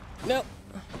 Nope.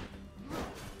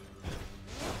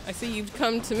 I see you've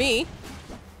come to me.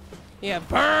 Yeah,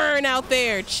 burn out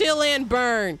there. Chill and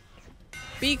burn.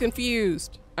 Be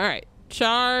confused. All right.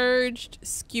 Charged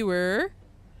skewer.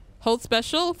 Hold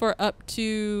special for up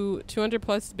to 200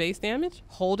 plus base damage.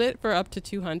 Hold it for up to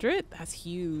 200. That's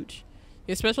huge.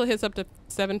 Your special hits up to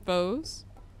 7 foes.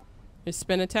 Your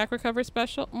spin attack recover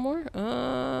special more.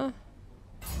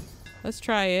 Let's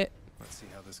try it. Let's see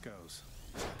how this goes.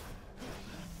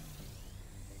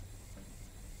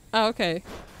 Oh, okay.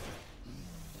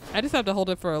 I just have to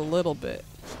hold it for a little bit.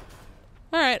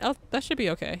 All right, that should be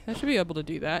okay. I should be able to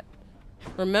do that.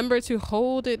 Remember to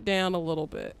hold it down a little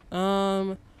bit.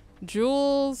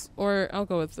 Jewels, or I'll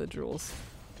go with the jewels.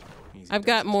 I've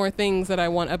got more things that I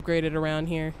want upgraded around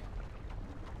here.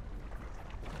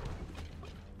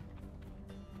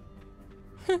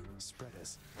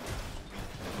 Spreaders.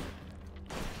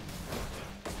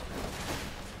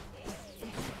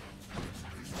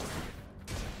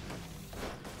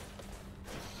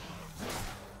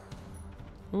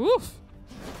 Oof.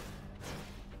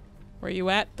 Where you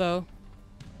at, though?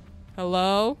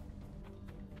 Hello?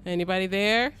 Anybody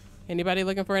there? Anybody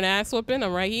looking for an ass whooping?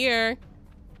 I'm right here.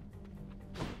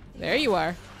 There you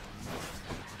are.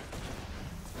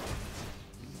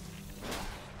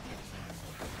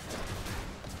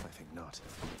 I think not.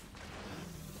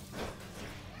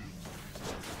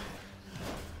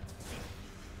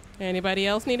 Anybody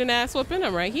else need an ass whooping?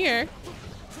 I'm right here.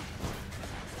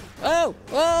 Oh!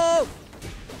 Whoa!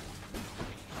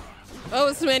 Oh,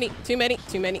 it's too many. Too many.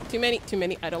 Too many. Too many. Too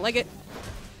many. I don't like it.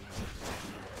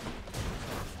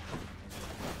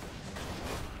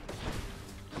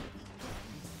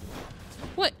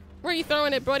 What? Where are you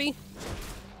throwing it, buddy?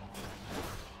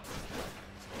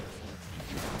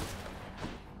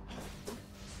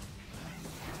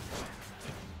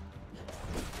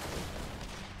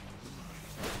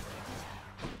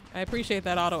 I appreciate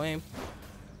that auto aim.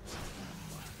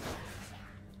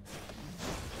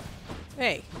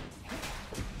 Hey.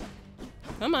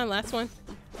 Come on, last one.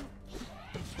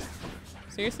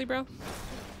 Seriously, bro?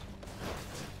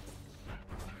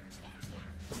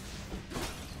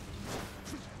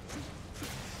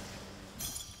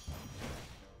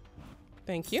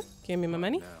 Thank you. Give me my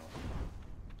money.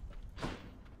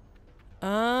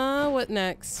 What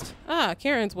next?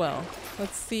 Karen's well.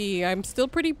 Let's see. I'm still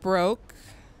pretty broke.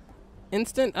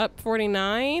 Instant up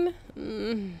 49.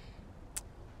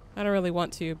 I don't really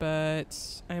want to,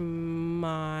 but I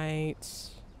might.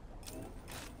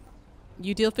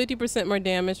 You deal 50% more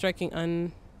damage striking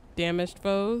undamaged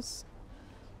foes.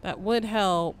 That would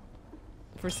help.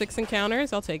 For 6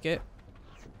 encounters, I'll take it.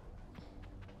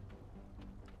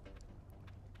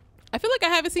 I feel like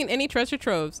I haven't seen any treasure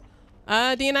troves.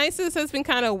 Dionysus has been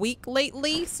kind of weak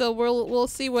lately, so we'll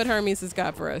see what Hermes has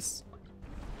got for us.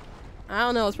 I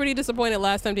don't know. I was pretty disappointed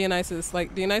last time Dionysus.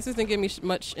 Like, Dionysus didn't give me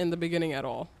much in the beginning at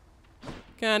all.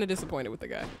 Kind of disappointed with the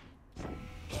guy.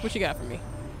 What you got for me?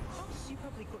 You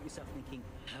probably caught yourself thinking,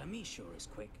 Hermes sure is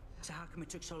quick. So how come it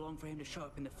took so long for him to show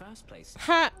up in the first place?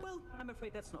 Ha! Well, I'm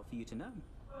afraid that's not for you to know.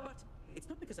 But it's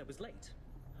not because I was late.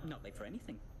 Not late for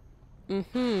anything.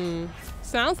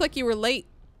 Sounds like you were late.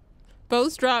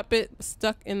 Foes drop it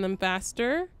stuck in them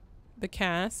faster. The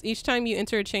cast. Each time you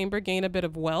enter a chamber, gain a bit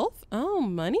of wealth. Oh,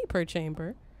 money per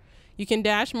chamber. You can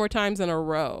dash more times in a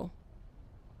row.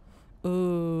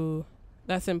 Ooh,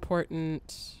 that's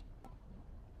important.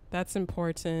 That's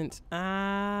important.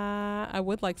 I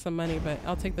would like some money, but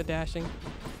I'll take the dashing.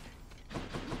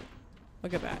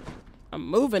 Look at that. I'm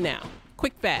moving now.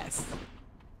 Quick, fast.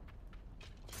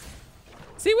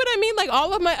 See what I mean? Like,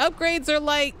 all of my upgrades are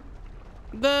like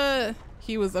the...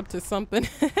 He was up to something.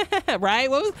 Right?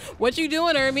 What you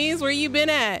doing, Hermes? Where you been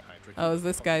at? Oh, it's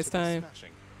this guy's time.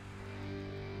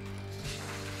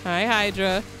 Hi,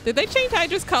 Hydra. Did they change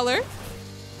Hydra's color?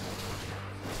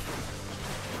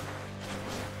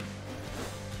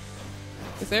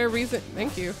 Is there a reason?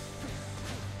 Thank you.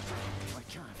 I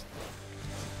can't.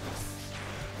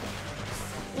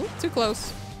 Ooh, too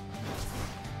close.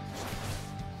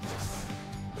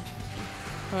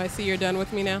 Oh, I see you're done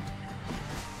with me now.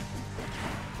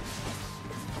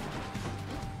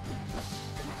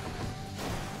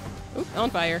 Oop, on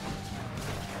fire.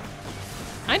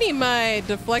 I need my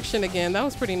deflection again. That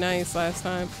was pretty nice last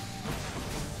time.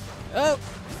 Oh.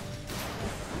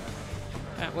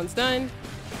 That one's done.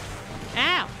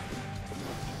 Ow.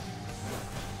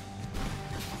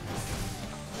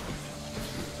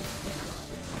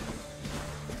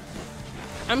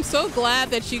 I'm so glad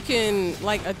that you can,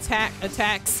 like, attack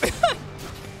attacks.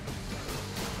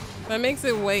 That makes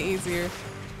it way easier.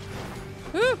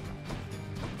 Whew.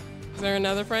 Is there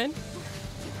another friend?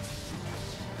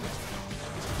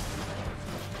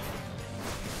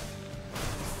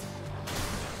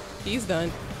 He's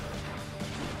done.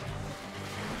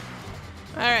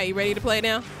 All right, you ready to play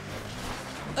now?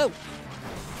 Oh.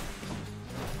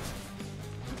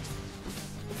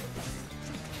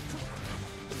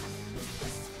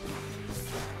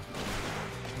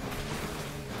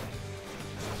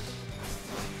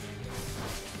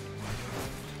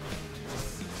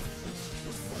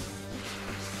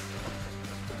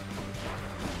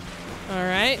 All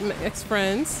right,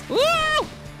 ex-friends. Woo!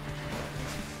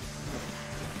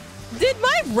 Did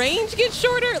my range get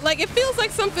shorter? Like, it feels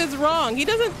like something's wrong. He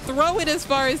doesn't throw it as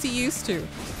far as he used to.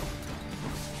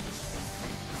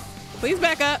 Please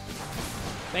back up.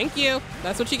 Thank you.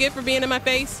 That's what you get for being in my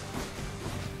face.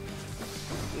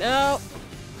 No.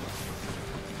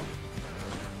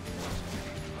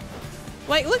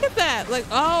 Like, look at that. Like,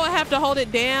 oh, I have to hold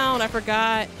it down. I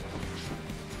forgot.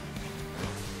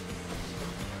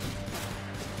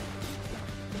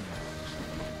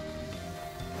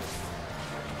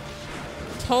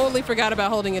 totally forgot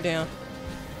about holding it down.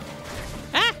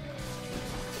 Ah!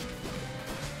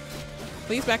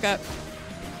 Please back up.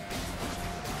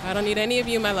 I don't need any of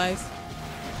you in my lives.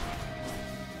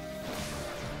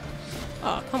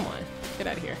 Oh, come on. Get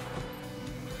out of here.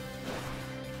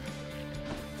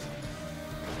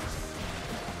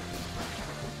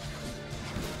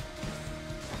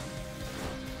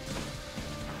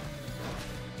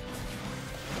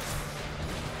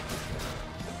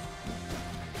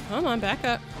 Come on, back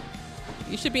up.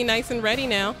 You should be nice and ready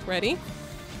now. Ready?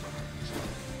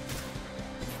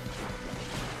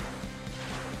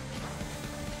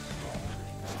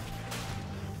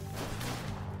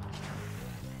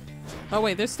 Oh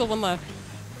wait, there's still one left.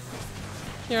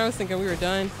 Here, I was thinking we were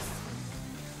done.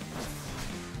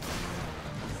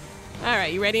 All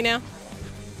right, you ready now?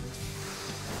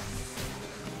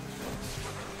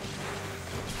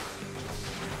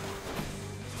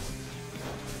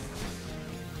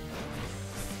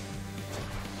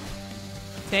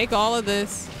 Take all of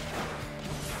this.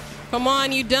 Come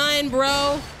on, you done,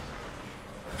 bro?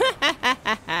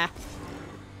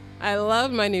 I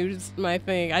love my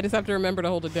thing. I just have to remember to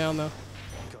hold it down though.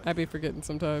 I'd be forgetting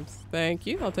sometimes. Thank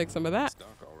you. I'll take some of that.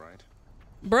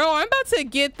 Bro, I'm about to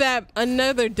get that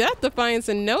another Death Defiance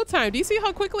in no time. Do you see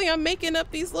how quickly I'm making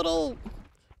up these little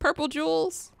purple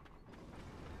jewels?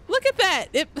 Look at that.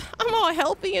 I'm all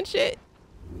healthy and shit.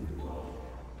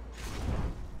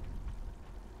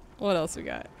 What else we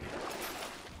got?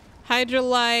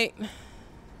 Hydrolite.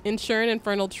 Ensure an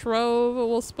Infernal Trove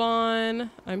will spawn.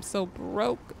 I'm so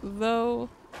broke though.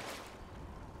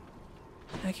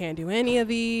 I can't do any of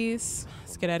these.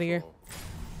 Let's get out of here.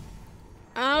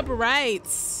 All right.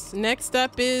 Next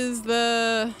up is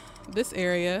this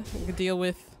area. We can deal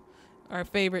with our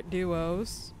favorite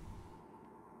duos.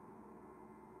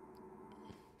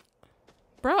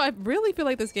 Bro, I really feel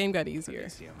like this game got easier.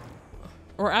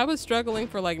 Or I was struggling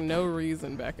for like no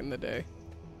reason back in the day.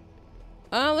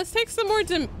 Let's take some more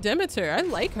Demeter. I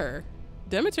like her.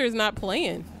 Demeter is not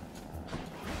playing.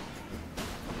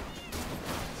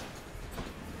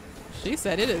 She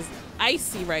said it is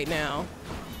icy right now.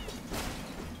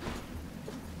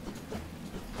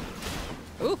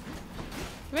 Ooh,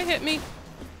 they hit me.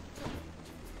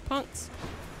 Punks.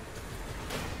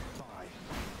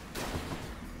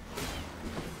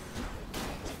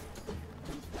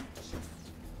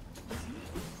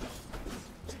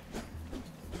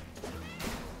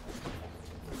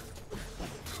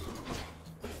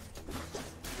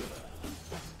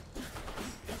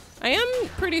 I am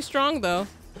pretty strong though.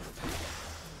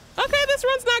 Okay, this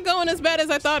run's not going as bad as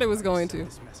I thought it was going to.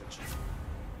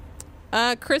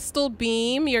 Crystal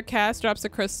beam. Your cast drops a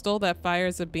crystal that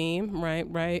fires a beam.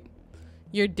 Right.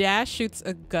 Your dash shoots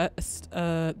a gust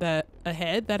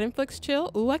ahead that inflicts chill.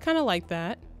 Ooh, I kind of like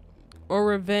that. Or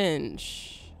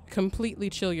revenge. Completely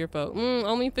chill your foe.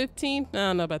 Only 15? I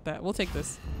don't know about that. We'll take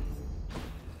this.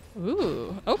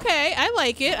 Ooh, okay. I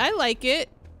like it.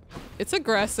 It's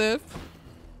aggressive.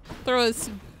 Throw a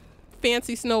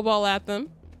fancy snowball at them.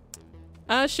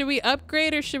 Should we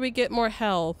upgrade or should we get more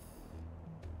health?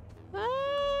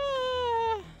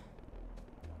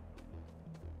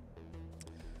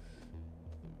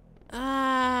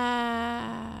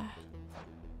 I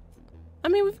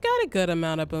mean, we've got a good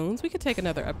amount of boons. We could take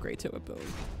another upgrade to a boon.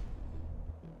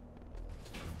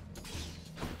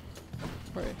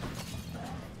 Right.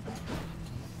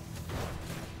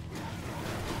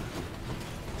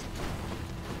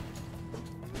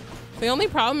 The only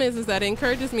problem is that it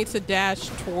encourages me to dash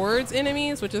towards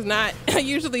enemies, which is not, I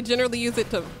usually generally use it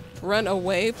to run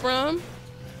away from.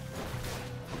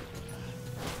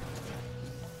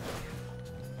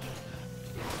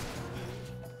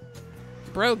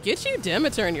 Bro, get you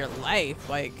Demeter in your life,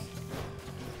 like.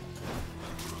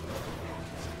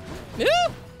 Yeah.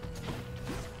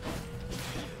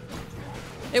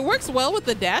 It works well with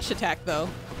the dash attack though.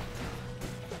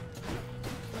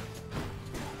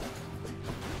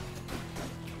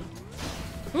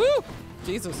 Woo!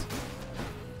 Jesus.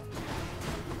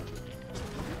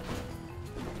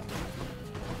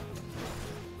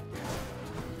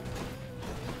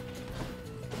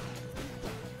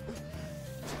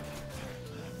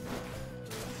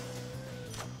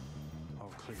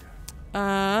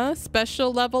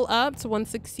 Special level up to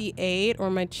 168,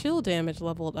 or my chill damage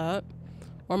leveled up,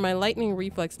 or my lightning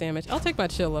reflex damage. I'll take my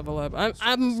chill level up.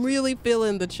 I'm really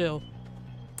feeling the chill.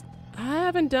 I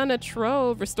haven't done a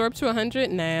trove. Restore up to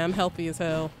 100? Nah, I'm healthy as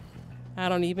hell. I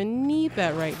don't even need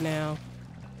that right now.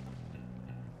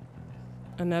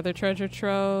 Another treasure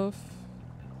trove.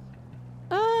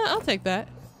 I'll take that.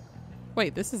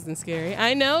 Wait, this isn't scary.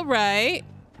 I know, right?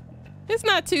 It's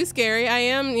not too scary. I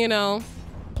am, you know,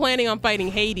 planning on fighting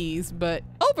Hades, but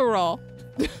overall,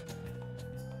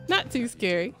 not too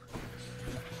scary.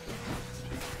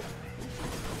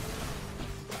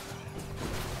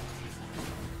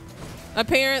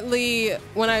 Apparently,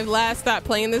 when I last stopped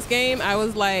playing this game, I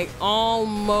was like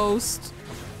almost,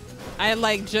 I had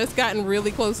like just gotten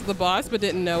really close to the boss, but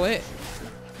didn't know it.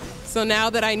 So now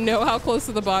that I know how close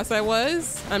to the boss I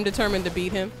was, I'm determined to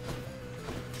beat him.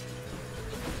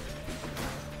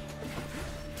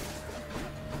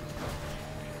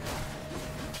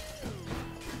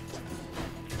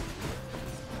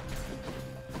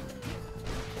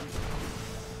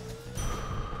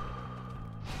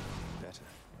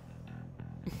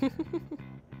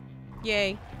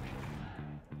 Yay.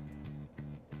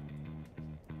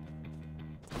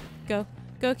 Go,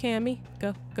 go Cammy.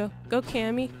 Go, go, go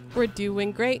Cammy. We're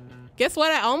doing great. Guess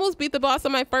what? I almost beat the boss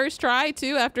on my first try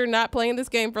too after not playing this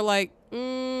game for like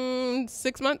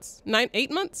 6 months,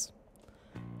 8 months.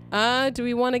 Do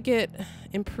we want to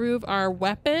improve our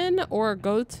weapon or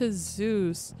go to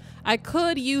Zeus? I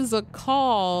could use a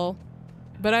call,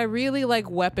 but I really like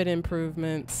weapon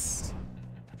improvements.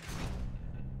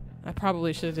 I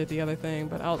probably should have did the other thing,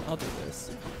 but I'll do this.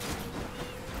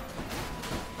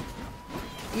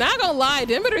 Not gonna lie,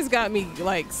 Demeter's got me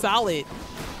like solid.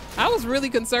 I was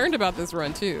really concerned about this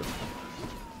run too.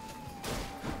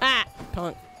 Ah,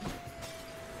 punk.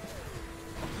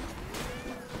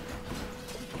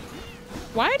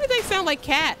 Why do they sound like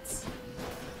cats?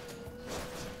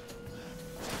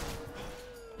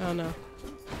 Oh no.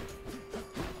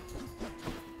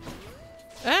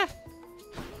 Ah.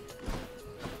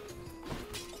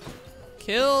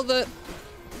 Kill the...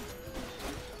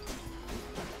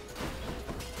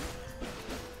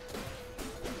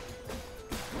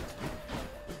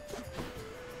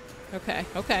 Okay,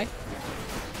 okay.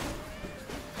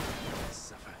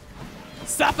 Suffer.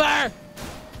 Suffer!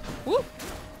 Woo!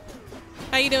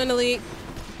 How you doing, Elite?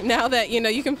 Now that, you know,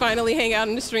 you can finally hang out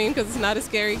in the stream because it's not a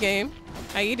scary game.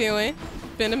 How you doing?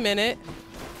 Been a minute.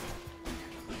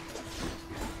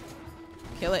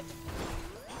 Kill it.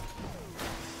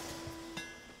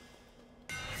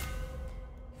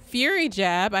 Fury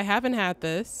Jab, I haven't had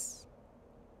this.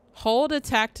 Hold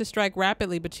attack to strike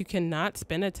rapidly, but you cannot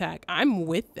spin attack. I'm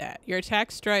with that. Your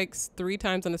attack strikes 3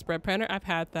 times on a spread pattern. I've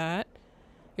had that.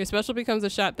 Your special becomes a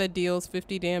shot that deals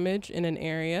 50 damage in an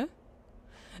area.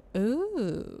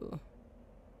 Ooh.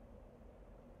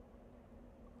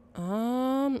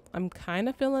 I'm kind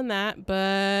of feeling that,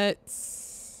 but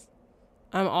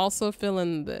I'm also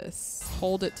feeling this.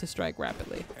 Hold it to strike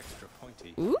rapidly. Extra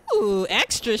pointy. Ooh,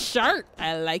 extra sharp.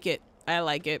 I like it. I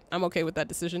like it. I'm okay with that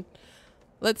decision.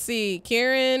 Let's see.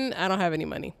 Kieran, I don't have any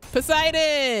money.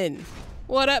 Poseidon!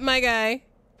 What up, my guy?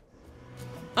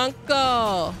 Uncle!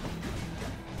 Come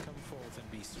forth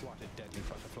and be swatted, deadly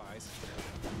butterflies.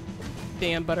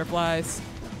 Damn butterflies.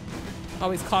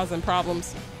 Always causing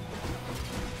problems.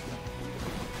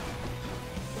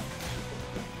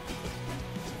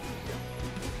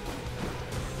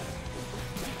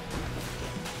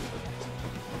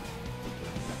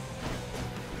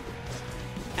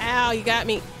 Ow, you got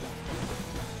me.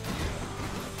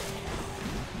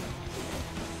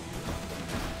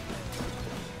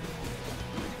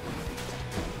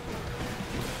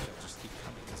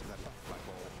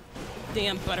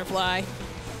 Damn butterfly.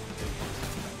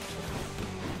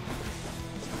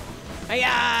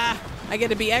 Hiya! I get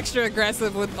to be extra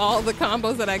aggressive with all the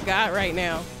combos that I got right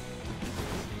now.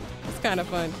 It's kind of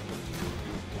fun.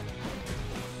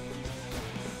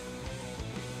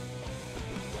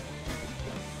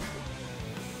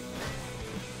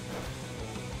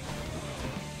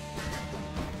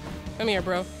 Come here,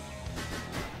 bro.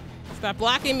 Stop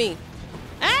blocking me.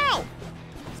 Ow!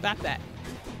 Stop that.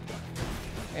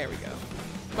 There we go.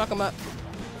 Fuck him up.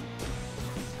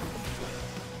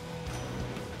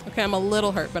 Okay, I'm a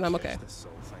little hurt, but I'm okay.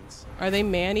 Are they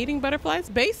man-eating butterflies?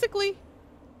 Basically.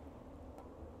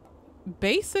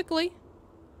 Basically.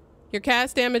 Your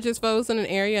cast damages foes in an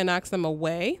area and knocks them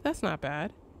away. That's not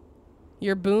bad.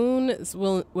 Your boons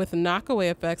will, with knockaway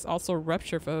effects, also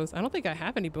rupture foes. I don't think I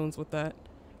have any boons with that.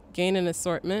 Gain an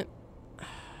assortment.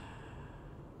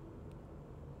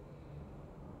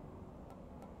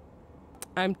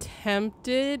 I'm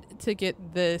tempted to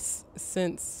get this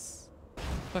since...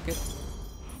 Fuck it.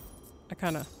 I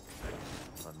kind of...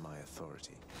 On my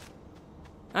authority.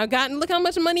 I've gotten... Look how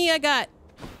much money I got.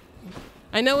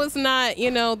 I know it's not, you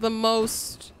know, the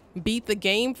most beat the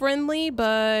game friendly,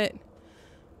 but...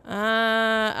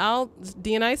 I'll...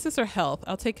 Dionysus or health?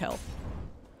 I'll take health.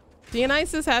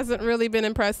 Dionysus hasn't really been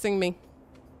impressing me.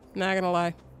 Not gonna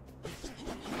lie.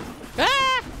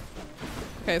 Ah!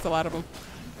 Okay, it's a lot of them.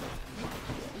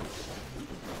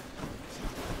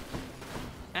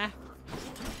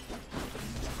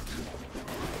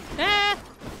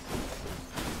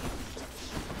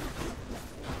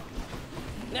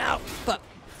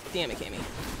 gogokamy.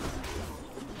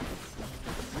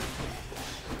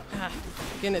 Ah,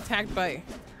 getting attacked by...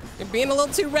 You're being a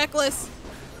little too reckless.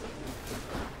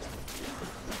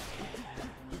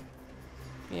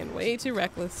 Being way too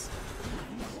reckless.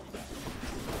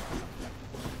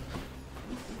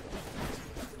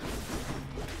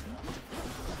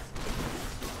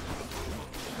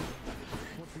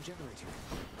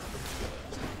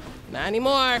 Not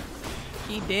anymore.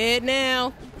 He dead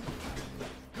now.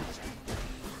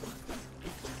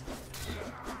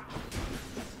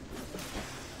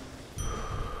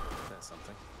 That's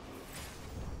something.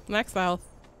 Max health.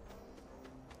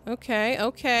 Okay,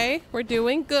 okay. We're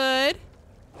doing good.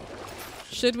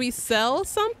 Should we sell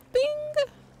something?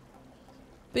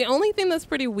 The only thing that's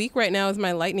pretty weak right now is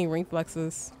my lightning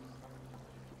reflexes.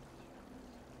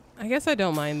 I guess I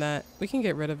don't mind that. We can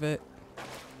get rid of it.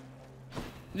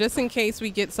 Just in case we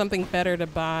get something better to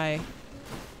buy.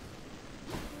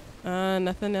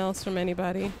 Nothing else from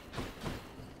anybody?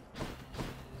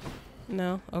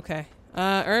 No? Okay.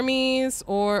 Hermes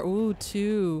or... Ooh,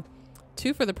 2.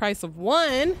 2 for the price of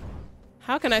 1?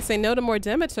 How can I say no to more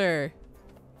Demeter?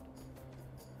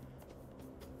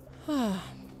 I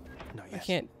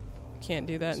can't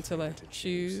do that until I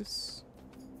choose.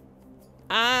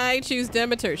 I choose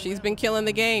Demeter. She's been killing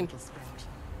the game.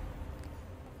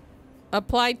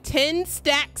 Apply 10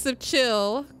 stacks of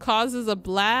chill. Causes a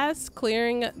blast,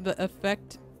 clearing the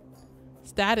effect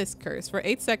status curse. For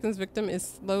 8 seconds, victim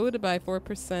is slowed by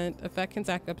 4%. Effect can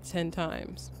stack up 10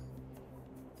 times.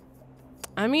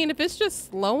 I mean, if it's just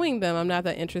slowing them, I'm not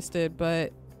that interested,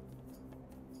 but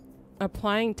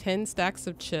applying 10 stacks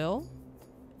of chill?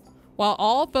 While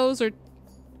all foes are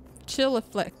chill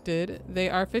afflicted, they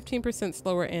are 15%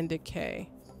 slower and decay.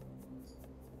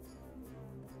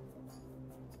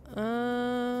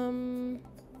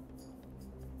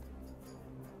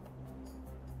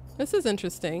 This is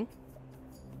interesting.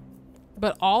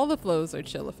 But all the flows are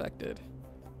chill affected.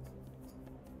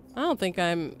 I don't think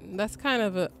that's kind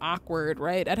of awkward,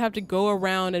 right? I'd have to go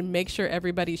around and make sure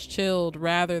everybody's chilled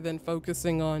rather than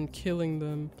focusing on killing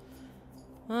them.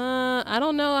 I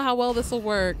don't know how well this will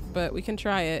work, but we can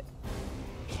try it.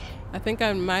 I think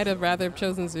I might have rather have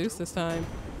chosen Zeus this time.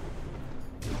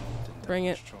 Bring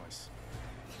it.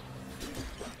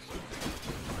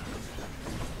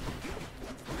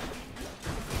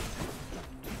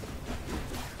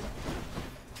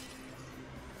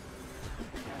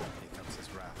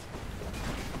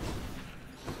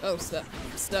 Oh, stuck.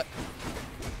 Stuck.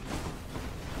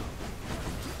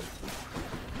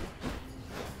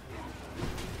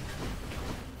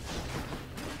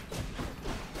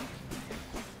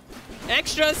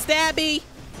 Extra stabby.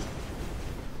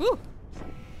 Woo.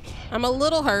 I'm a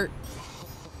little hurt.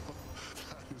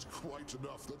 That is quite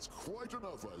enough. That's quite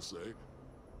enough, I say.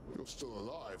 You're still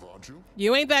alive, aren't you?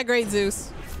 You ain't that great,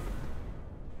 Zeus.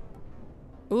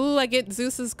 Ooh, I get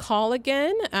Zeus's call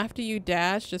again after you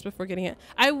dash just before getting hit.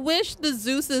 I wish the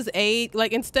Zeus's aid,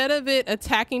 like instead of it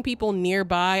attacking people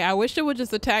nearby, I wish it would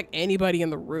just attack anybody in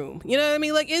the room. You know what I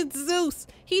mean? Like, it's Zeus.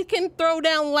 He can throw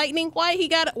down lightning. Why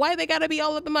they gotta be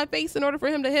all up in my face in order for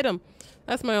him to hit him?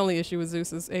 That's my only issue with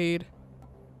Zeus's aid.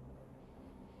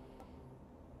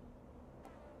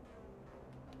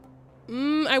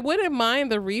 I wouldn't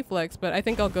mind the reflex, but I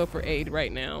think I'll go for aid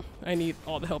right now. I need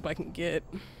all the help I can get.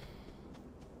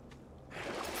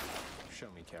 Show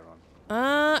me, Charon.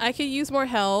 I could use more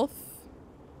health.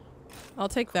 I'll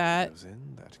take that. Goes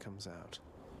in, that comes out.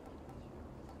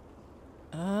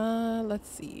 Let's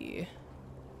see.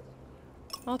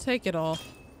 I'll take it all.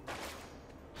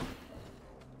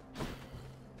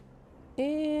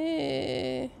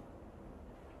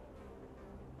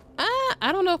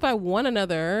 I don't know if I want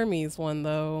another Hermes one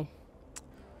though.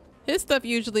 His stuff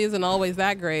usually isn't always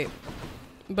that great,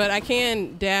 but I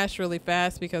can dash really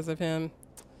fast because of him.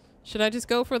 Should I just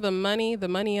go for the money, and the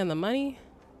money?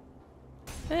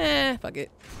 Fuck it.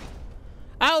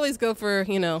 I always go for,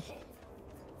 you know.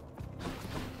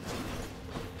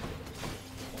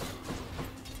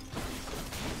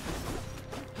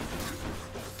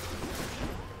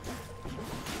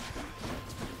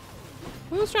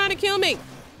 Who's trying to kill me?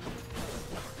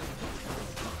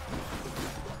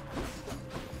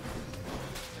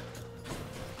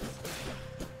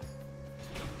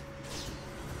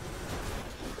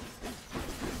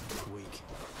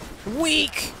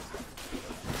 Weak.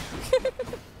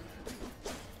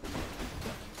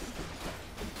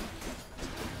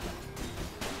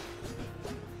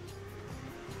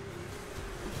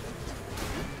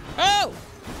 Oh!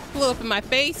 Blew up in my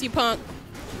face, you punk.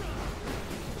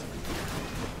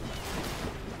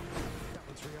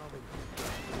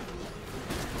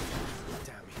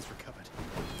 Damn, he's recovered.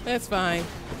 That's fine.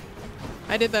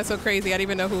 I did that so crazy, I didn't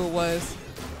even know who it was.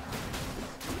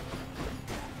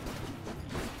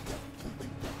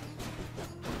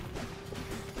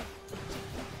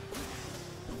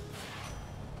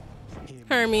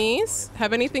 Hermes,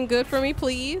 have anything good for me,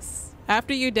 please?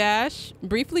 After you dash,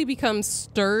 briefly become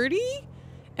sturdy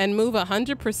and move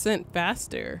 100%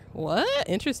 faster. What?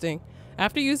 Interesting.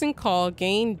 After using call,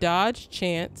 gain dodge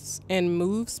chance and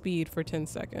move speed for 10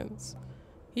 seconds.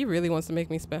 He really wants to make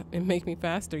me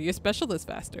faster. Your special is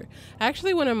faster. I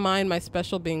actually wouldn't mind my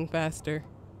special being faster.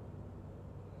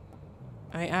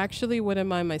 I actually wouldn't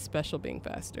mind my special being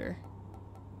faster.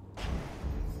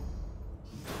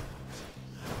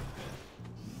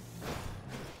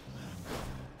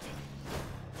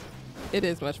 It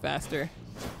is much faster.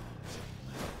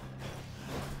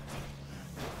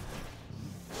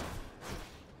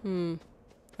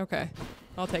 Okay.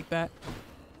 I'll take that.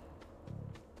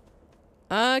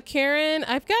 Karen,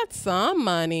 I've got some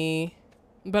money,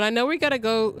 but I know we gotta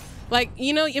go, like,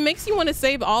 you know, it makes you want to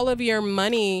save all of your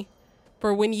money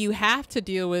for when you have to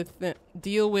deal with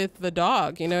the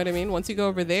dog. You know what I mean? Once you go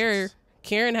over there,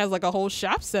 Karen has like a whole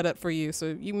shop set up for you.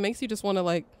 So it makes you just want to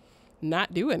like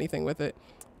not do anything with it.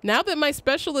 Now that my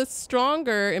special is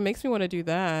stronger, it makes me want to do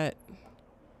that.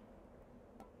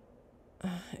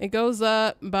 It goes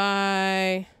up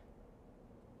by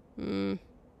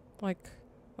like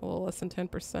a little less than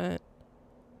 10%.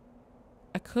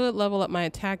 I could level up my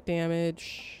attack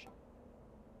damage.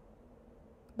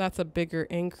 That's a bigger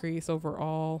increase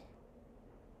overall.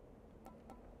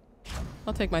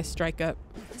 I'll take my strike up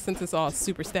since it's all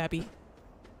super stabby.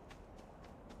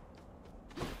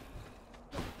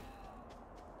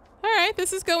 All right,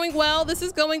 this is going well. This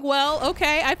is going well.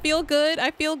 Okay, I feel good.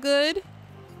 I feel good.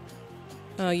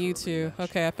 Oh, you too.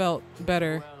 Okay, I felt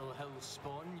better.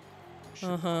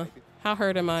 Uh-huh. How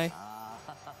hurt am I?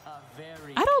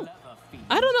 I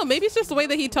don't know. Maybe it's just the way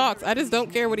that he talks. I just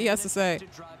don't care what he has to say. It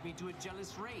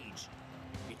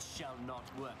shall not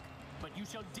work, but you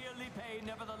shall dearly pay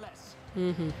nevertheless.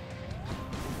 Mm-hmm.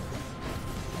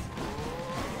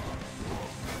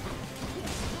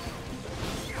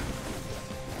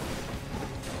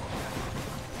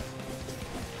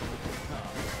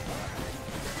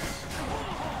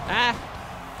 Ah.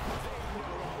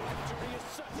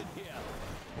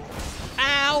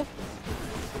 Ow.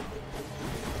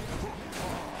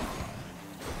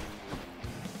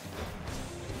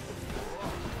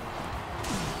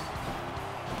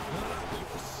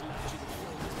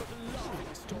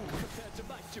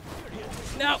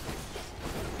 No.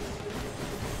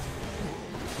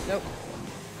 Nope.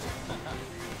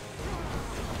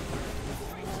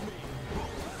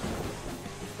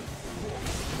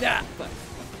 Yeah. But.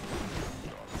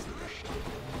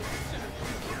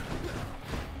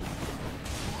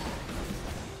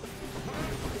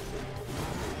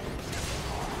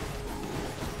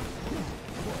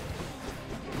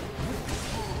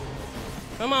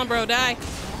 Come on, bro, die.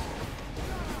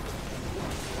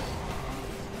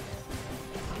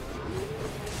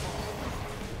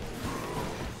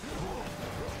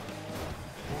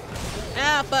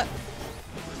 Ah, fuck.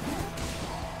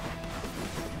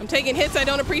 I'm taking hits I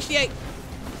don't appreciate.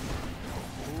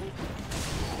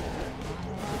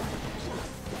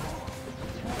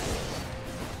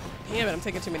 Damn it, I'm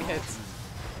taking too many hits.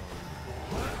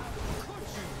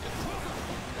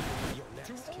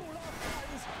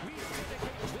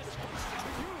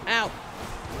 Ow.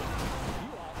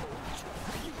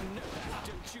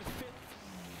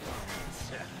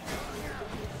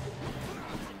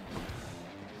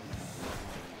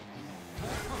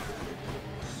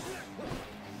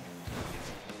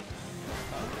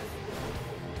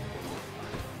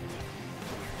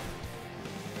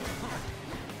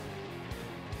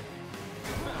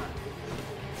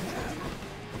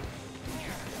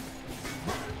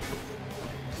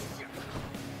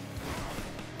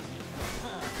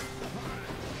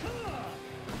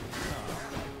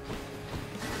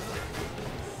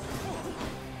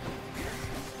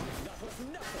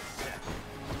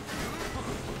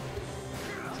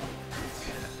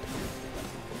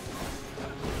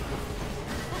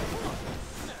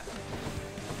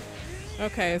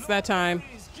 Okay, it's that time.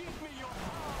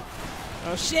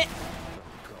 Oh shit!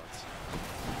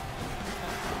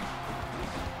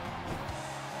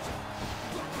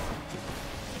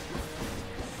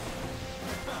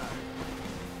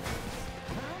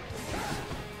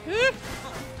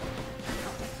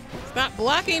 Stop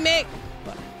blocking me!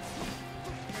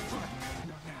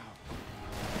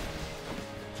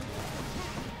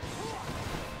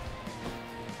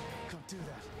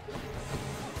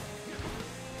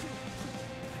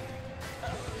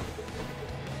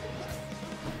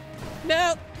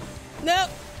 No! No!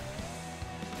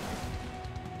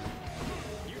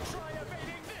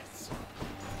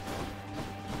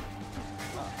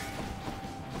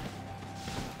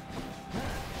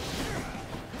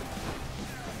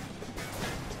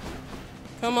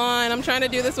 Come on, I'm trying to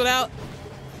do this without...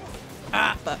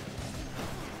 Ah, fuck.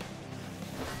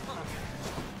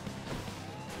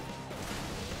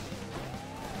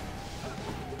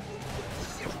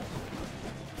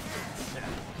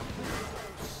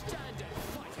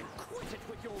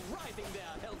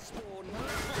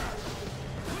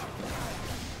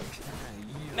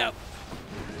 No.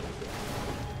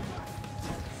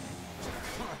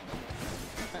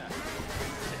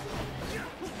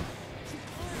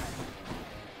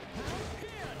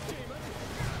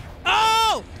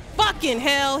 Oh! Fucking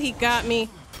hell, he got me.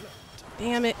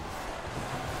 Damn it.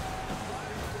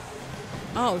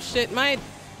 Oh shit, my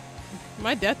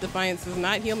death defiance does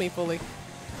not heal me fully.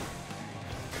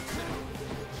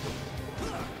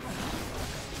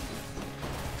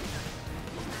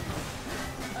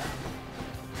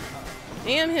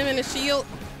 Damn him in a shield.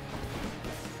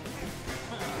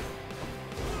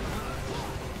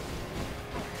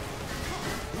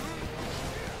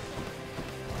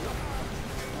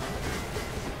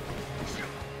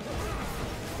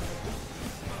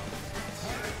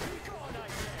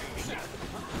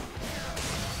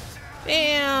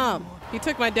 Damn! He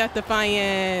took my death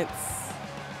defiance.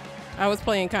 I was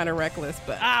playing kind of reckless,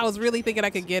 but I was really thinking I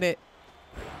could get it.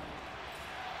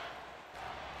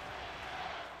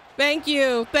 Thank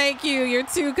you. Thank you. You're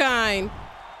too kind.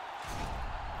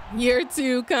 You're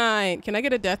too kind. Can I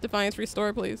get a death defiance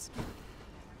restore, please?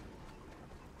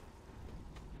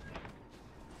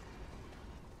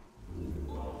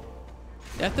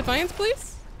 Death defiance,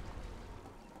 please?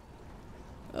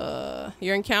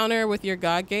 Your encounter with your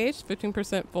god gauge,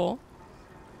 15% full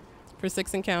for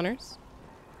 6 encounters.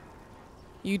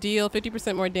 You deal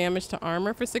 50% more damage to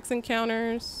armor for 6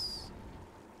 encounters.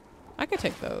 I could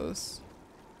take those.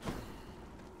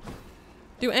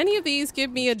 Do any of these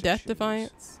give me a death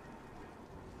defiance?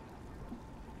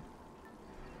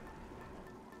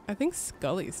 I think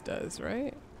Scully's does,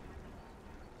 right?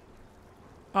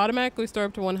 Automatically store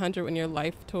up to 100 when your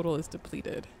life total is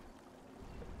depleted.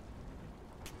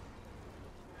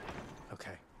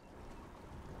 Okay.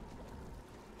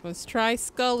 Let's try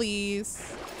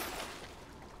Scully's.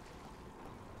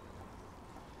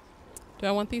 Do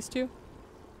I want these two?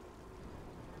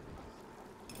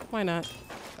 Why not?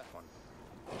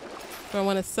 Do I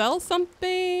want to sell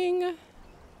something?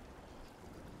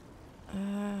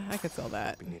 I could sell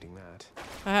that. Be needing that.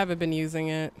 I haven't been using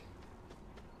it.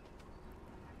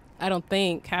 I don't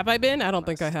think. Have I been? I don't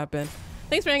think I have been.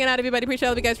 Thanks for hanging out, everybody. Appreciate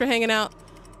all of you guys for hanging out.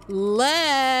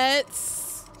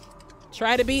 Let's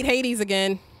try to beat Hades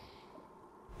again.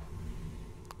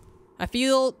 I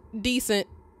feel decent.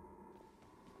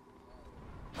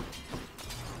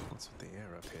 What's with the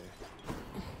air up here?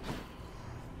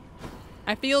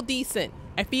 I feel decent.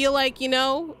 I feel like, you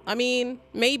know, I mean,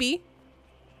 maybe.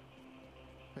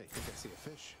 Wait, I think I see a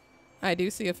fish. I do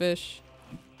see a fish.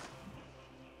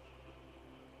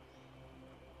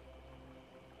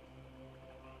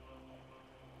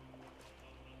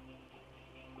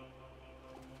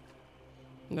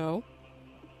 No.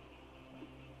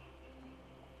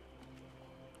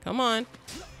 Come on.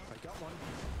 I got one.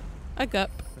 A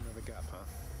gup. Another gap,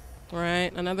 huh?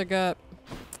 Right, another gup.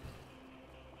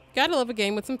 Gotta love a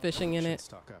game with some fishing in it.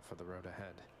 Stock up for the road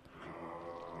ahead.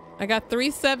 I got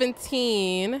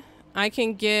 317. I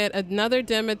can get another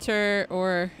Demeter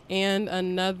and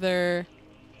another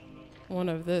one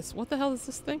of this. What the hell is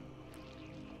this thing?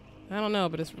 I don't know,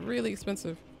 but it's really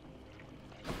expensive.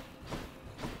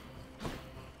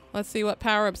 Let's see what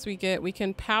power-ups we get. We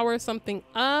can power something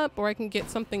up, or I can get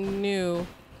something new.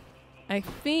 I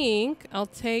think I'll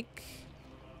take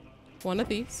one of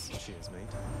these. Cheers, mate.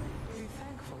 Be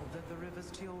thankful that the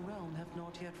rivers to your realm have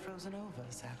not yet frozen over,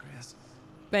 Zagreus.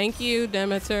 Thank you,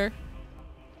 Demeter.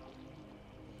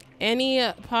 Any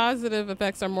positive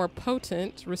effects are more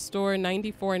potent. Restore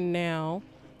 94 now.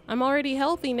 I'm already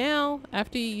healthy now.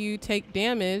 After you take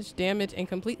damage, and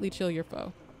completely chill your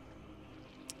foe.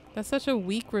 That's such a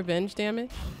weak revenge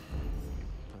damage.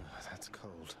 That's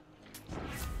cold.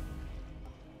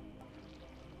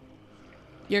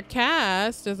 Your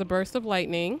cast is a burst of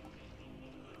lightning.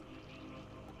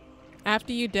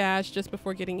 After you dash just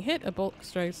before getting hit, a bolt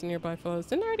strikes nearby foes.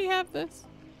 Didn't I already have this?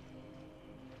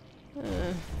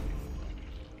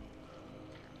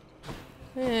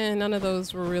 None of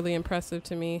those were really impressive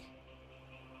to me.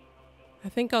 I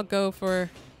think I'll go for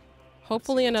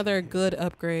hopefully another good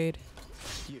upgrade.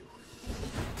 You.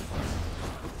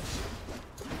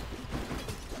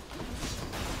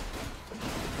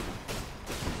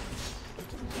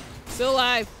 Still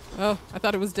alive. Oh, I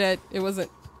thought it was dead. It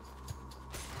wasn't.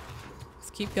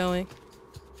 Let's keep going.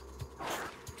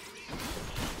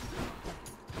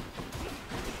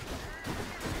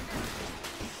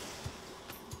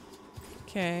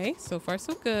 Okay, so far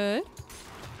so good.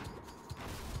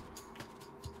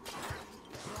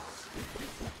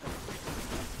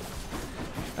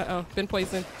 Uh-oh, been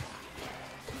poisoned.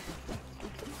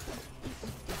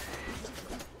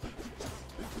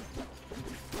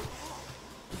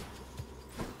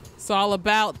 It's all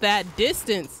about that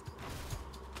distance.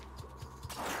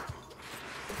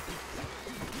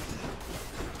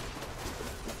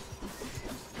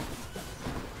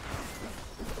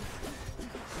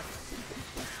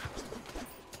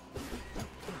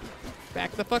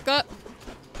 Back the fuck up.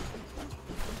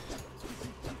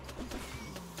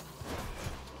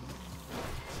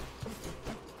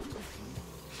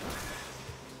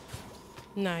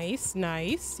 Nice,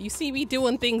 nice. You see me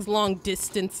doing things long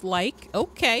distance like.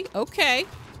 Okay, okay.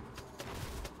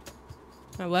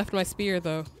 I left my spear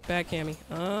though. Bad Cammy.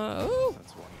 Oh.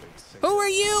 Who are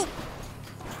you?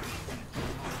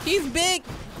 He's big.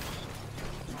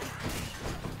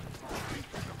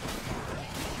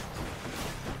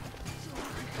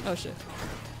 Oh shit.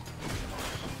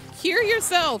 Hear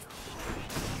yourself.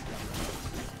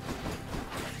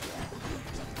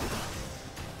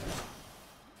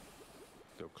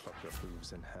 Go clock your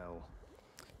hooves in hell.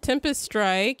 Tempest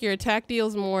Strike. Your attack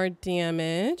deals more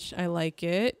damage. I like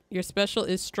it. Your special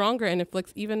is stronger and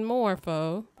inflicts even more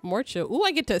foe. More chill. Ooh,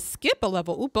 I get to skip a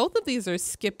level. Ooh, both of these are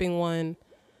skipping one.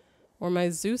 Or my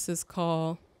Zeus's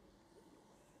call.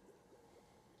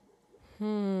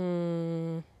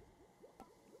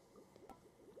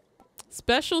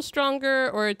 Special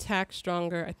stronger or attack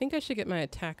stronger? I think I should get my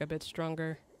attack a bit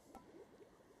stronger.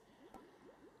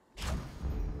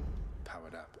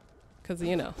 Powered up. Because,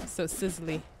 you know, so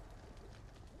sizzly.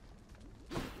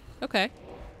 Okay.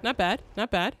 Not bad. Not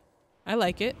bad. I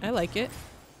like it. I like it.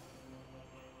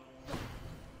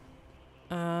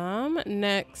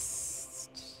 Next.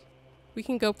 We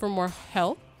can go for more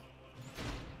health.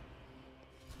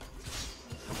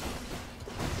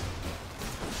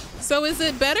 So is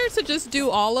it better to just do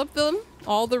all of them?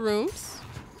 All the rooms?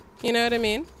 You know what I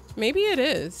mean? Maybe it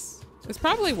is. It's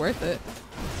probably worth it.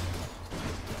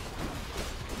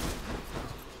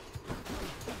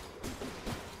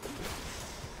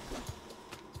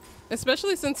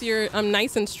 Especially since I'm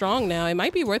nice and strong now. It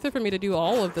might be worth it for me to do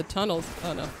all of the tunnels.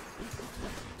 Oh no.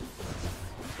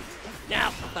 No.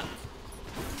 Fuck.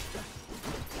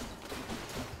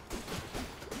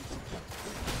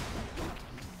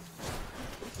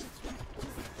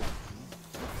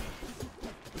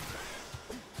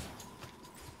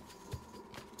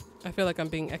 I feel like I'm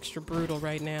being extra brutal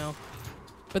right now.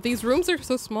 But these rooms are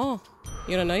so small.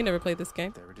 You don't know, you never played this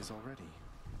game. There it is already.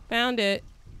 Found it.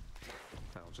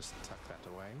 I'll just tuck that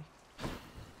away.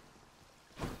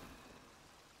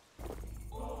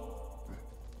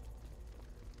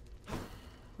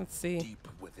 Let's see. Deep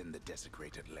within the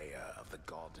desecrated layer of the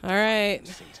god. All right.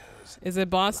 Is it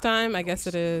boss time? I guess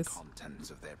it is. Contents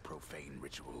of their profane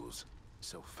rituals,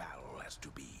 so foul as to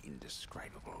be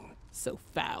indescribable. So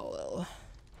foul.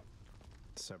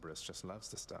 Cerberus just loves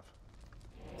the stuff.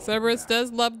 Cerberus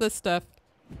does love the stuff.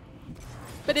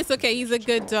 But it's okay, he's a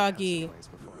good doggy.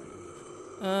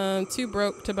 Too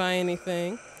broke to buy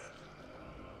anything.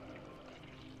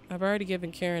 I've already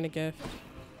given Karen a gift.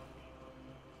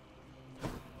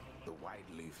 The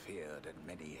widely feared and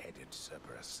many-headed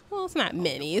Cerberus. Well, it's not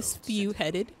many, it's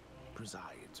few-headed.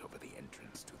 Presides over the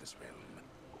entrance to this realm,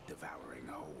 devouring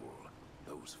whole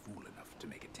those fool enough to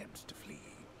make attempts to flee.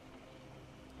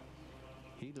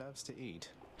 He loves to eat.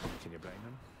 Can you blame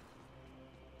him?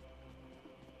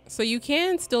 So you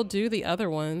can still do the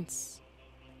other ones.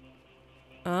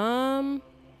 No,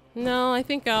 I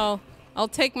think I'll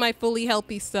take my fully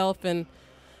healthy self and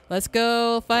let's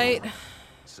go fight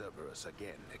Cerberus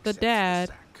again the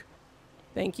dad.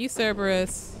 Thank you,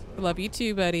 Cerberus. Love you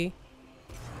too, buddy.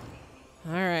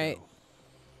 All right.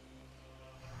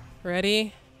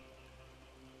 Ready?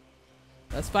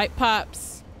 Let's fight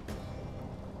Pops.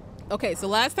 Okay, so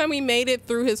last time we made it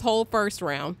through his whole first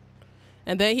round.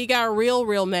 And then he got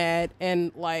real mad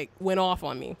and, like, went off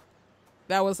on me.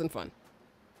 That wasn't fun.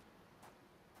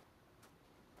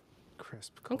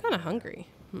 Crisp. I'm kind of hungry.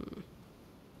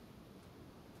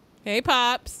 Hey,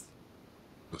 Pops.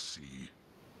 The sea,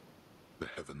 the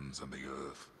heavens and the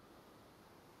earth.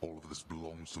 All of this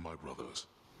belongs to my brothers.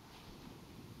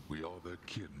 We are their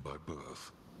kin by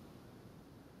birth.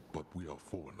 But we are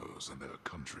foreigners in their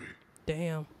country.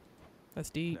 Damn. That's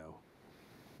deep.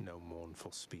 No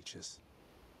mournful speeches.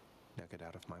 Now get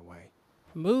out of my way.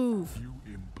 Move. You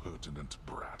impertinent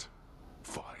brat.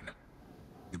 Fine.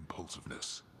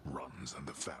 Impulsiveness runs in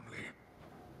the family.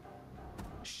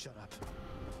 Shut up.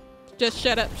 Just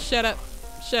shut up. Shut up.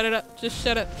 Shut it up. Just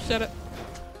shut up. Shut up.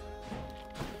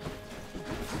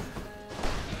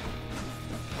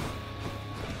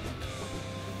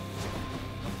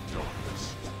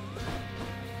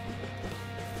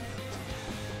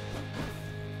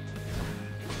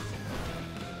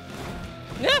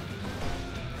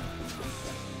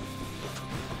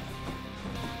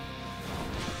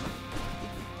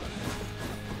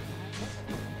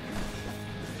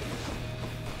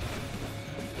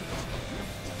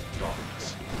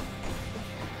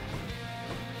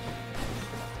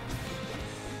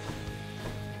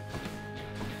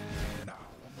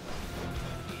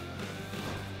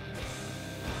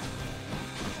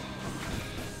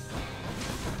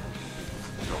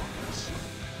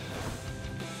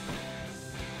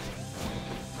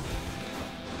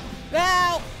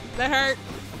 That hurt.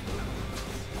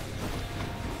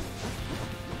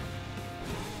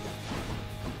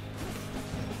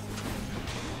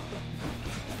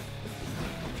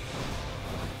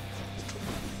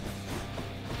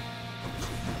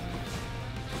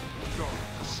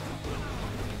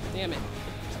 Damn it.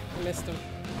 I missed him.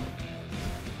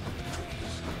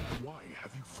 Why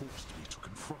have you forced me to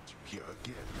confront you here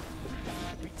again?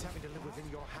 Beats having to live within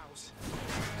your house.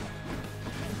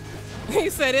 He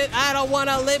said it. I don't want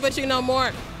to live with you no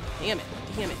more. Damn it.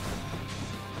 Damn it.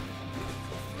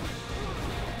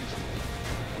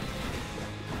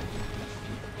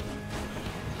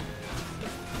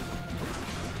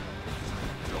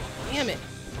 Damn it.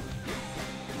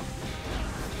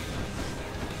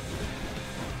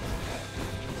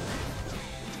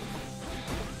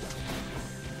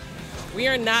 We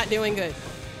are not doing good.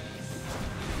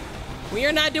 We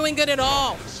are not doing good at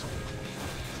all.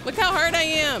 Look how hurt I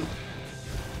am.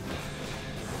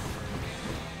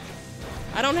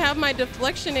 I don't have my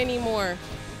deflection anymore.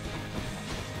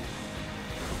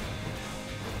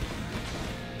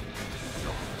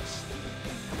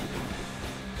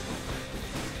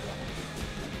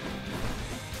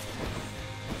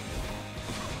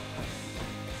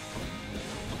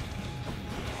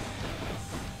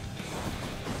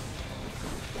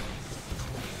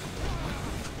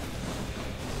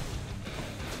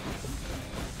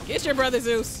 Get your brother,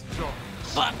 Zeus.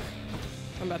 Fuck.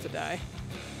 I'm about to die.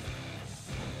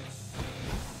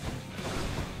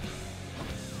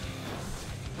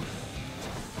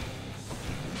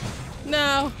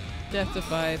 No. Death to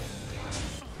 5.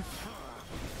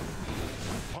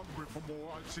 Hungry for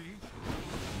more, I see.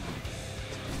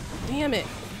 Damn it.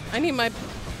 I need my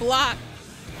block.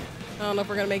 I don't know if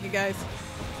we're gonna make it, guys.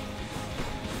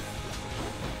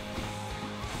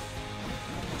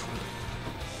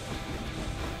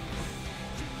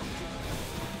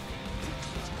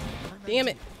 Damn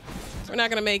it. We're not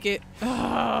gonna make it.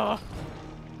 Oh.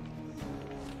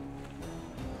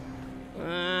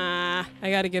 I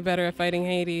gotta get better at fighting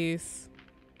Hades.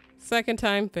 Second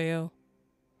time fail.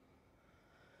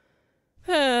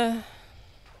 And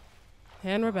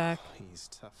we're back. He's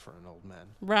tough for an old man.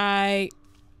 Right.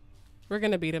 We're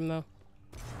gonna beat him though.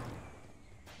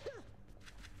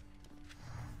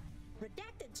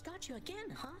 Redacted's got you again,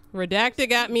 huh? Redacted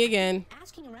got me again.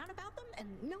 Asking around about them, and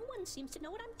no one seems to know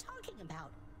what I'm talking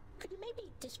about. Could you maybe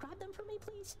describe them for me,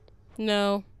 please?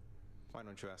 No. Why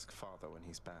don't you ask Father when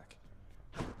he's back?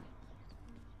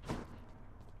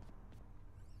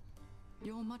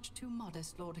 You're much too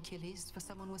modest, Lord Achilles, for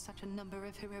someone with such a number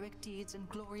of heroic deeds and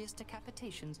glorious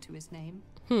decapitations to his name.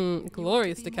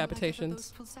 Glorious you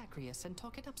decapitations. Like Zagreus and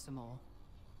talk it up some more.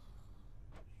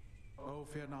 Oh,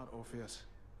 fear not, Orpheus.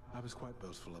 I was quite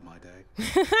boastful in my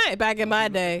day. Back in my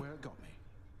day. Where it got me.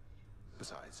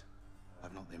 Besides,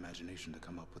 I've not the imagination to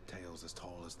come up with tales as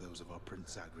tall as those of our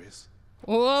Prince Zagreus.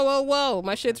 Whoa, whoa, whoa.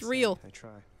 My shit's real. I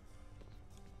try.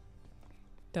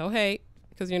 Don't hate,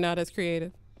 because you're not as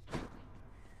creative.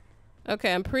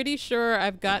 Okay, I'm pretty sure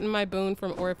I've gotten my boon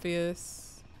from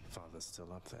Orpheus. Father's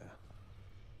still up there.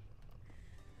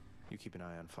 You keep an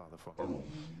eye on Father for me.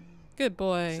 Good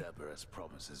boy. Cerberus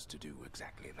promises to do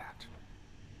exactly that.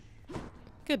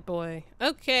 Good boy.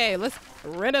 Okay, let's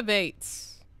renovate.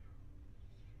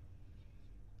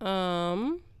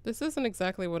 This isn't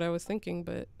exactly what I was thinking,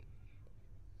 but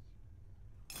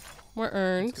more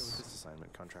urns. Let's go with this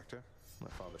assignment, contractor.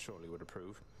 My father surely would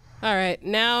approve. All right,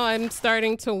 now I'm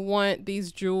starting to want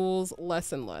these jewels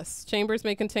less and less. Chambers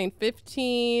may contain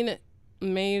 15,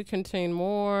 may contain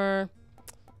more.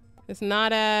 It's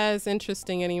not as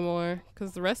interesting anymore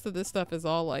because the rest of this stuff is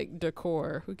all like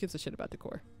decor. Who gives a shit about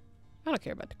decor? I don't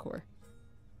care about decor.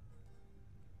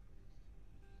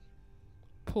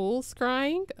 Pool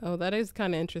scrying? Oh, that is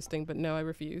kind of interesting, but no, I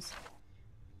refuse.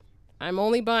 I'm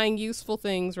only buying useful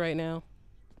things right now.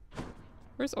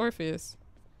 Where's Orpheus?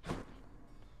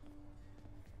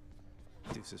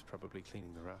 Zeus is probably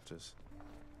cleaning the rafters.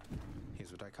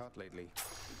 Here's what I caught lately.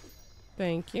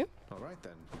 Thank you. All right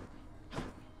then.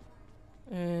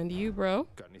 And you, bro?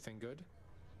 Got anything good?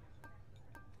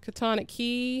 Katana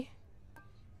key.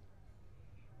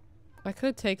 I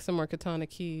could take some more katana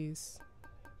keys.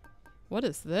 What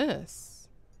is this?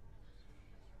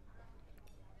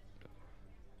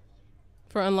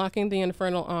 For unlocking the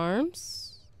infernal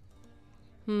arms?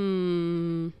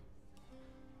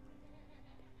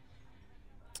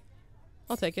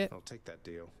 I'll take it. I'll take that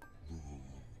deal.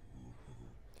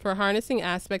 For harnessing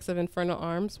aspects of infernal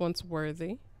arms once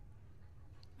worthy.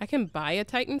 I can buy a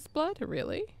Titan's blood?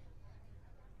 Really?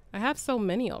 I have so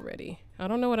many already. I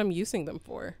don't know what I'm using them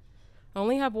for. I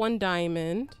only have 1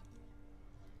 diamond.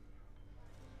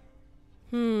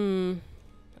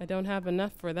 I don't have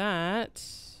enough for that.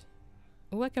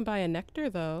 Oh, I can buy a nectar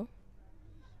though.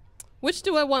 Which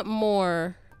do I want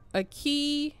more? A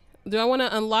key? Do I want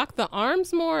to unlock the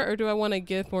arms more, or do I want to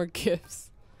give more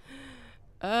gifts?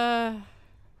 I'll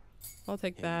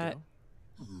take that.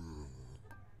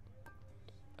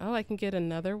 Oh, I can get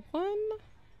another one?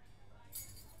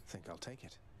 Think I'll take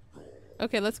it.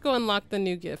 Okay, let's go unlock the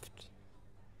new gift.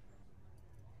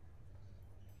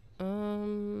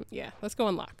 Yeah, let's go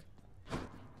unlock.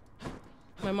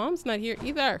 My mom's not here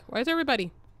either. Where's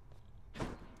everybody?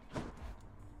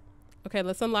 Okay,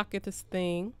 let's unlock this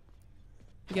thing.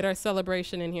 Get our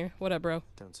celebration in here. What up, bro?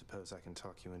 Don't suppose I can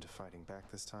talk you into fighting back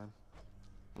this time?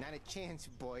 Not a chance,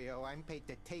 boyo. I'm paid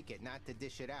to take it, not to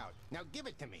dish it out. Now give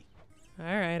it to me. All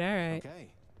right, all right.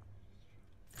 Okay.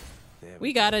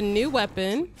 We got a new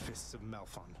weapon. Fists of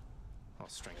Malphon. Our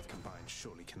strength combined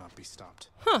surely cannot be stopped.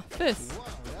 Huh, fists.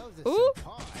 Whoa, ooh.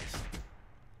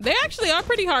 They actually are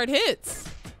pretty hard hits.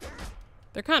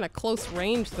 They're kind of close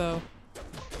range, though.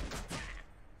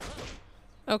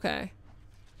 Okay.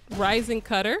 Rising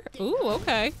cutter. Ooh,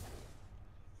 okay.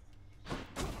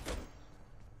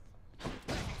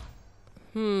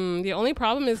 The only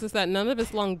problem is that none of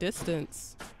it's long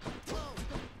distance.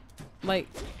 Like,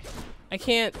 I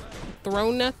can't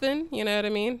throw nothing, you know what I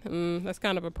mean? That's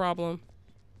kind of a problem.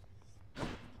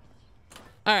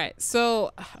 All right,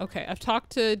 so, okay, I've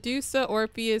talked to Dusa,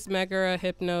 Orpheus, Megara,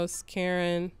 Hypnos,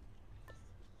 Karen,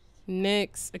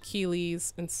 Nyx,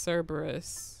 Achilles, and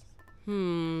Cerberus.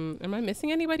 Am I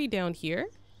missing anybody down here?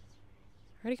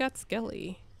 I already got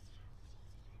Skelly.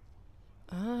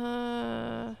 Did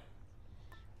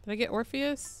I get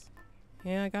Orpheus?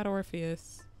 Yeah, I got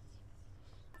Orpheus.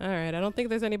 Alright, I don't think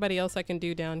there's anybody else I can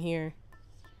do down here.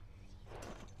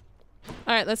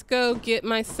 Alright, let's go get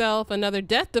myself another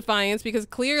Death Defiance because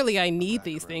clearly I need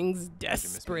these things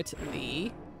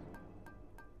desperately.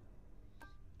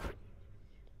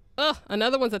 Ugh,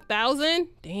 another one's 1,000?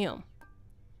 Damn.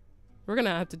 We're gonna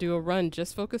have to do a run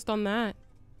just focused on that.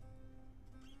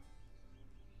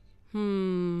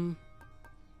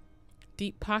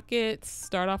 Deep pockets.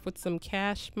 Start off with some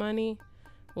cash money.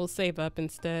 We'll save up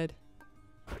instead.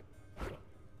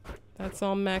 That's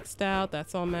all maxed out.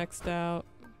 That's all maxed out.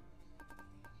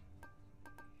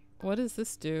 What does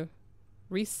this do?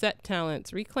 Reset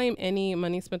talents. Reclaim any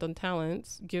money spent on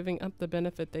talents, giving up the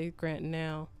benefit they grant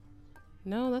now.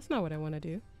 No, that's not what I want to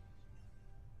do.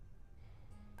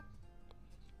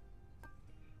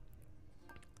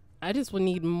 I just would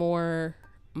need more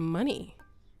money.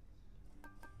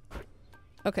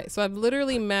 Okay, so I've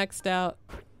literally maxed out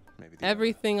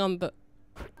everything on the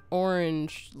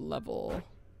orange level.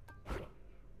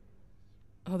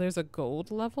 Oh, there's a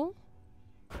gold level?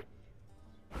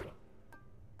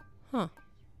 Huh.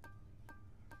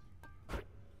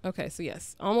 Okay, so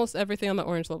yes, almost everything on the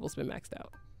orange level's been maxed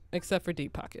out, except for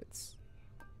deep pockets.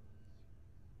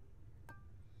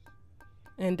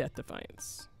 And Death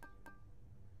Defiance.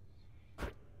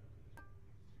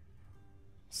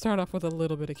 Start off with a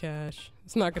little bit of cash.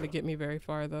 It's not going to get me very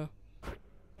far, though.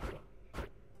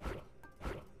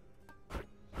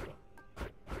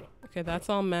 Okay, that's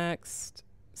all maxed.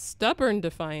 Stubborn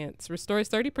Defiance. Restores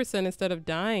 30% instead of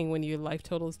dying when your life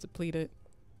total is depleted.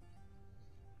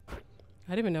 I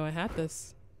didn't even know I had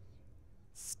this.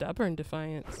 Stubborn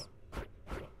Defiance.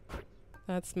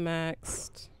 That's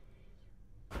maxed.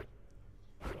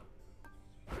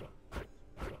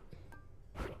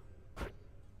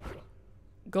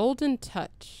 Golden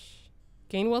Touch.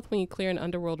 Gain wealth when you clear an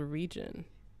underworld region.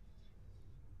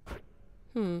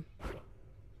 I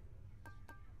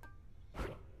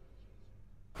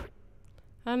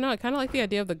don't know. I kind of like the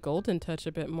idea of the Golden Touch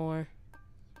a bit more.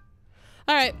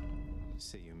 All right.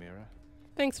 See you, Mira.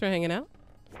 Thanks for hanging out.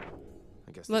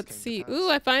 I guess let's see. Ooh,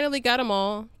 I finally got them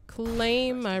all.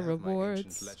 Claim my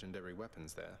rewards. Legendary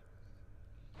weapons there.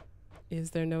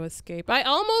 Is there no escape? I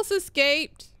almost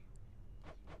escaped.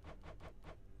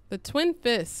 The Twin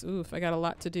Fists. Oof, I got a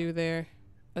lot to do there.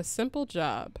 A simple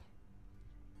job.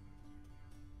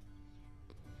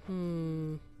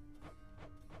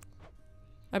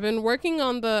 I've been working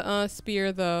on the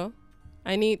spear, though.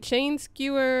 I need chain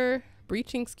skewer,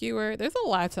 breaching skewer. There's a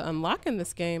lot to unlock in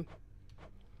this game.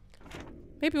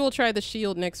 Maybe we'll try the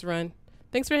shield next run.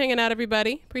 Thanks for hanging out,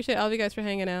 everybody. Appreciate all of you guys for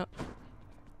hanging out.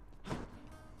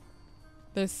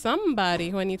 There's somebody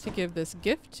who I need to give this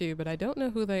gift to, but I don't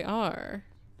know who they are.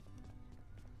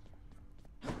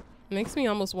 Makes me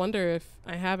almost wonder if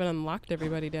I haven't unlocked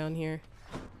everybody down here.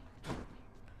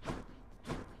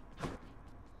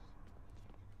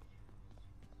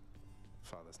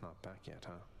 Father's not back yet,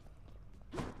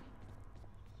 huh?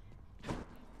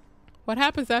 What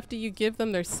happens after you give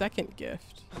them their second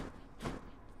gift?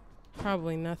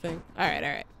 Probably nothing. All right, all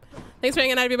right. Thanks for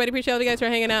hanging out, everybody. Appreciate all you guys for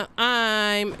hanging out.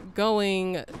 I'm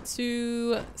going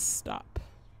to stop.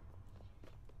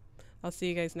 I'll see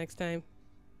you guys next time.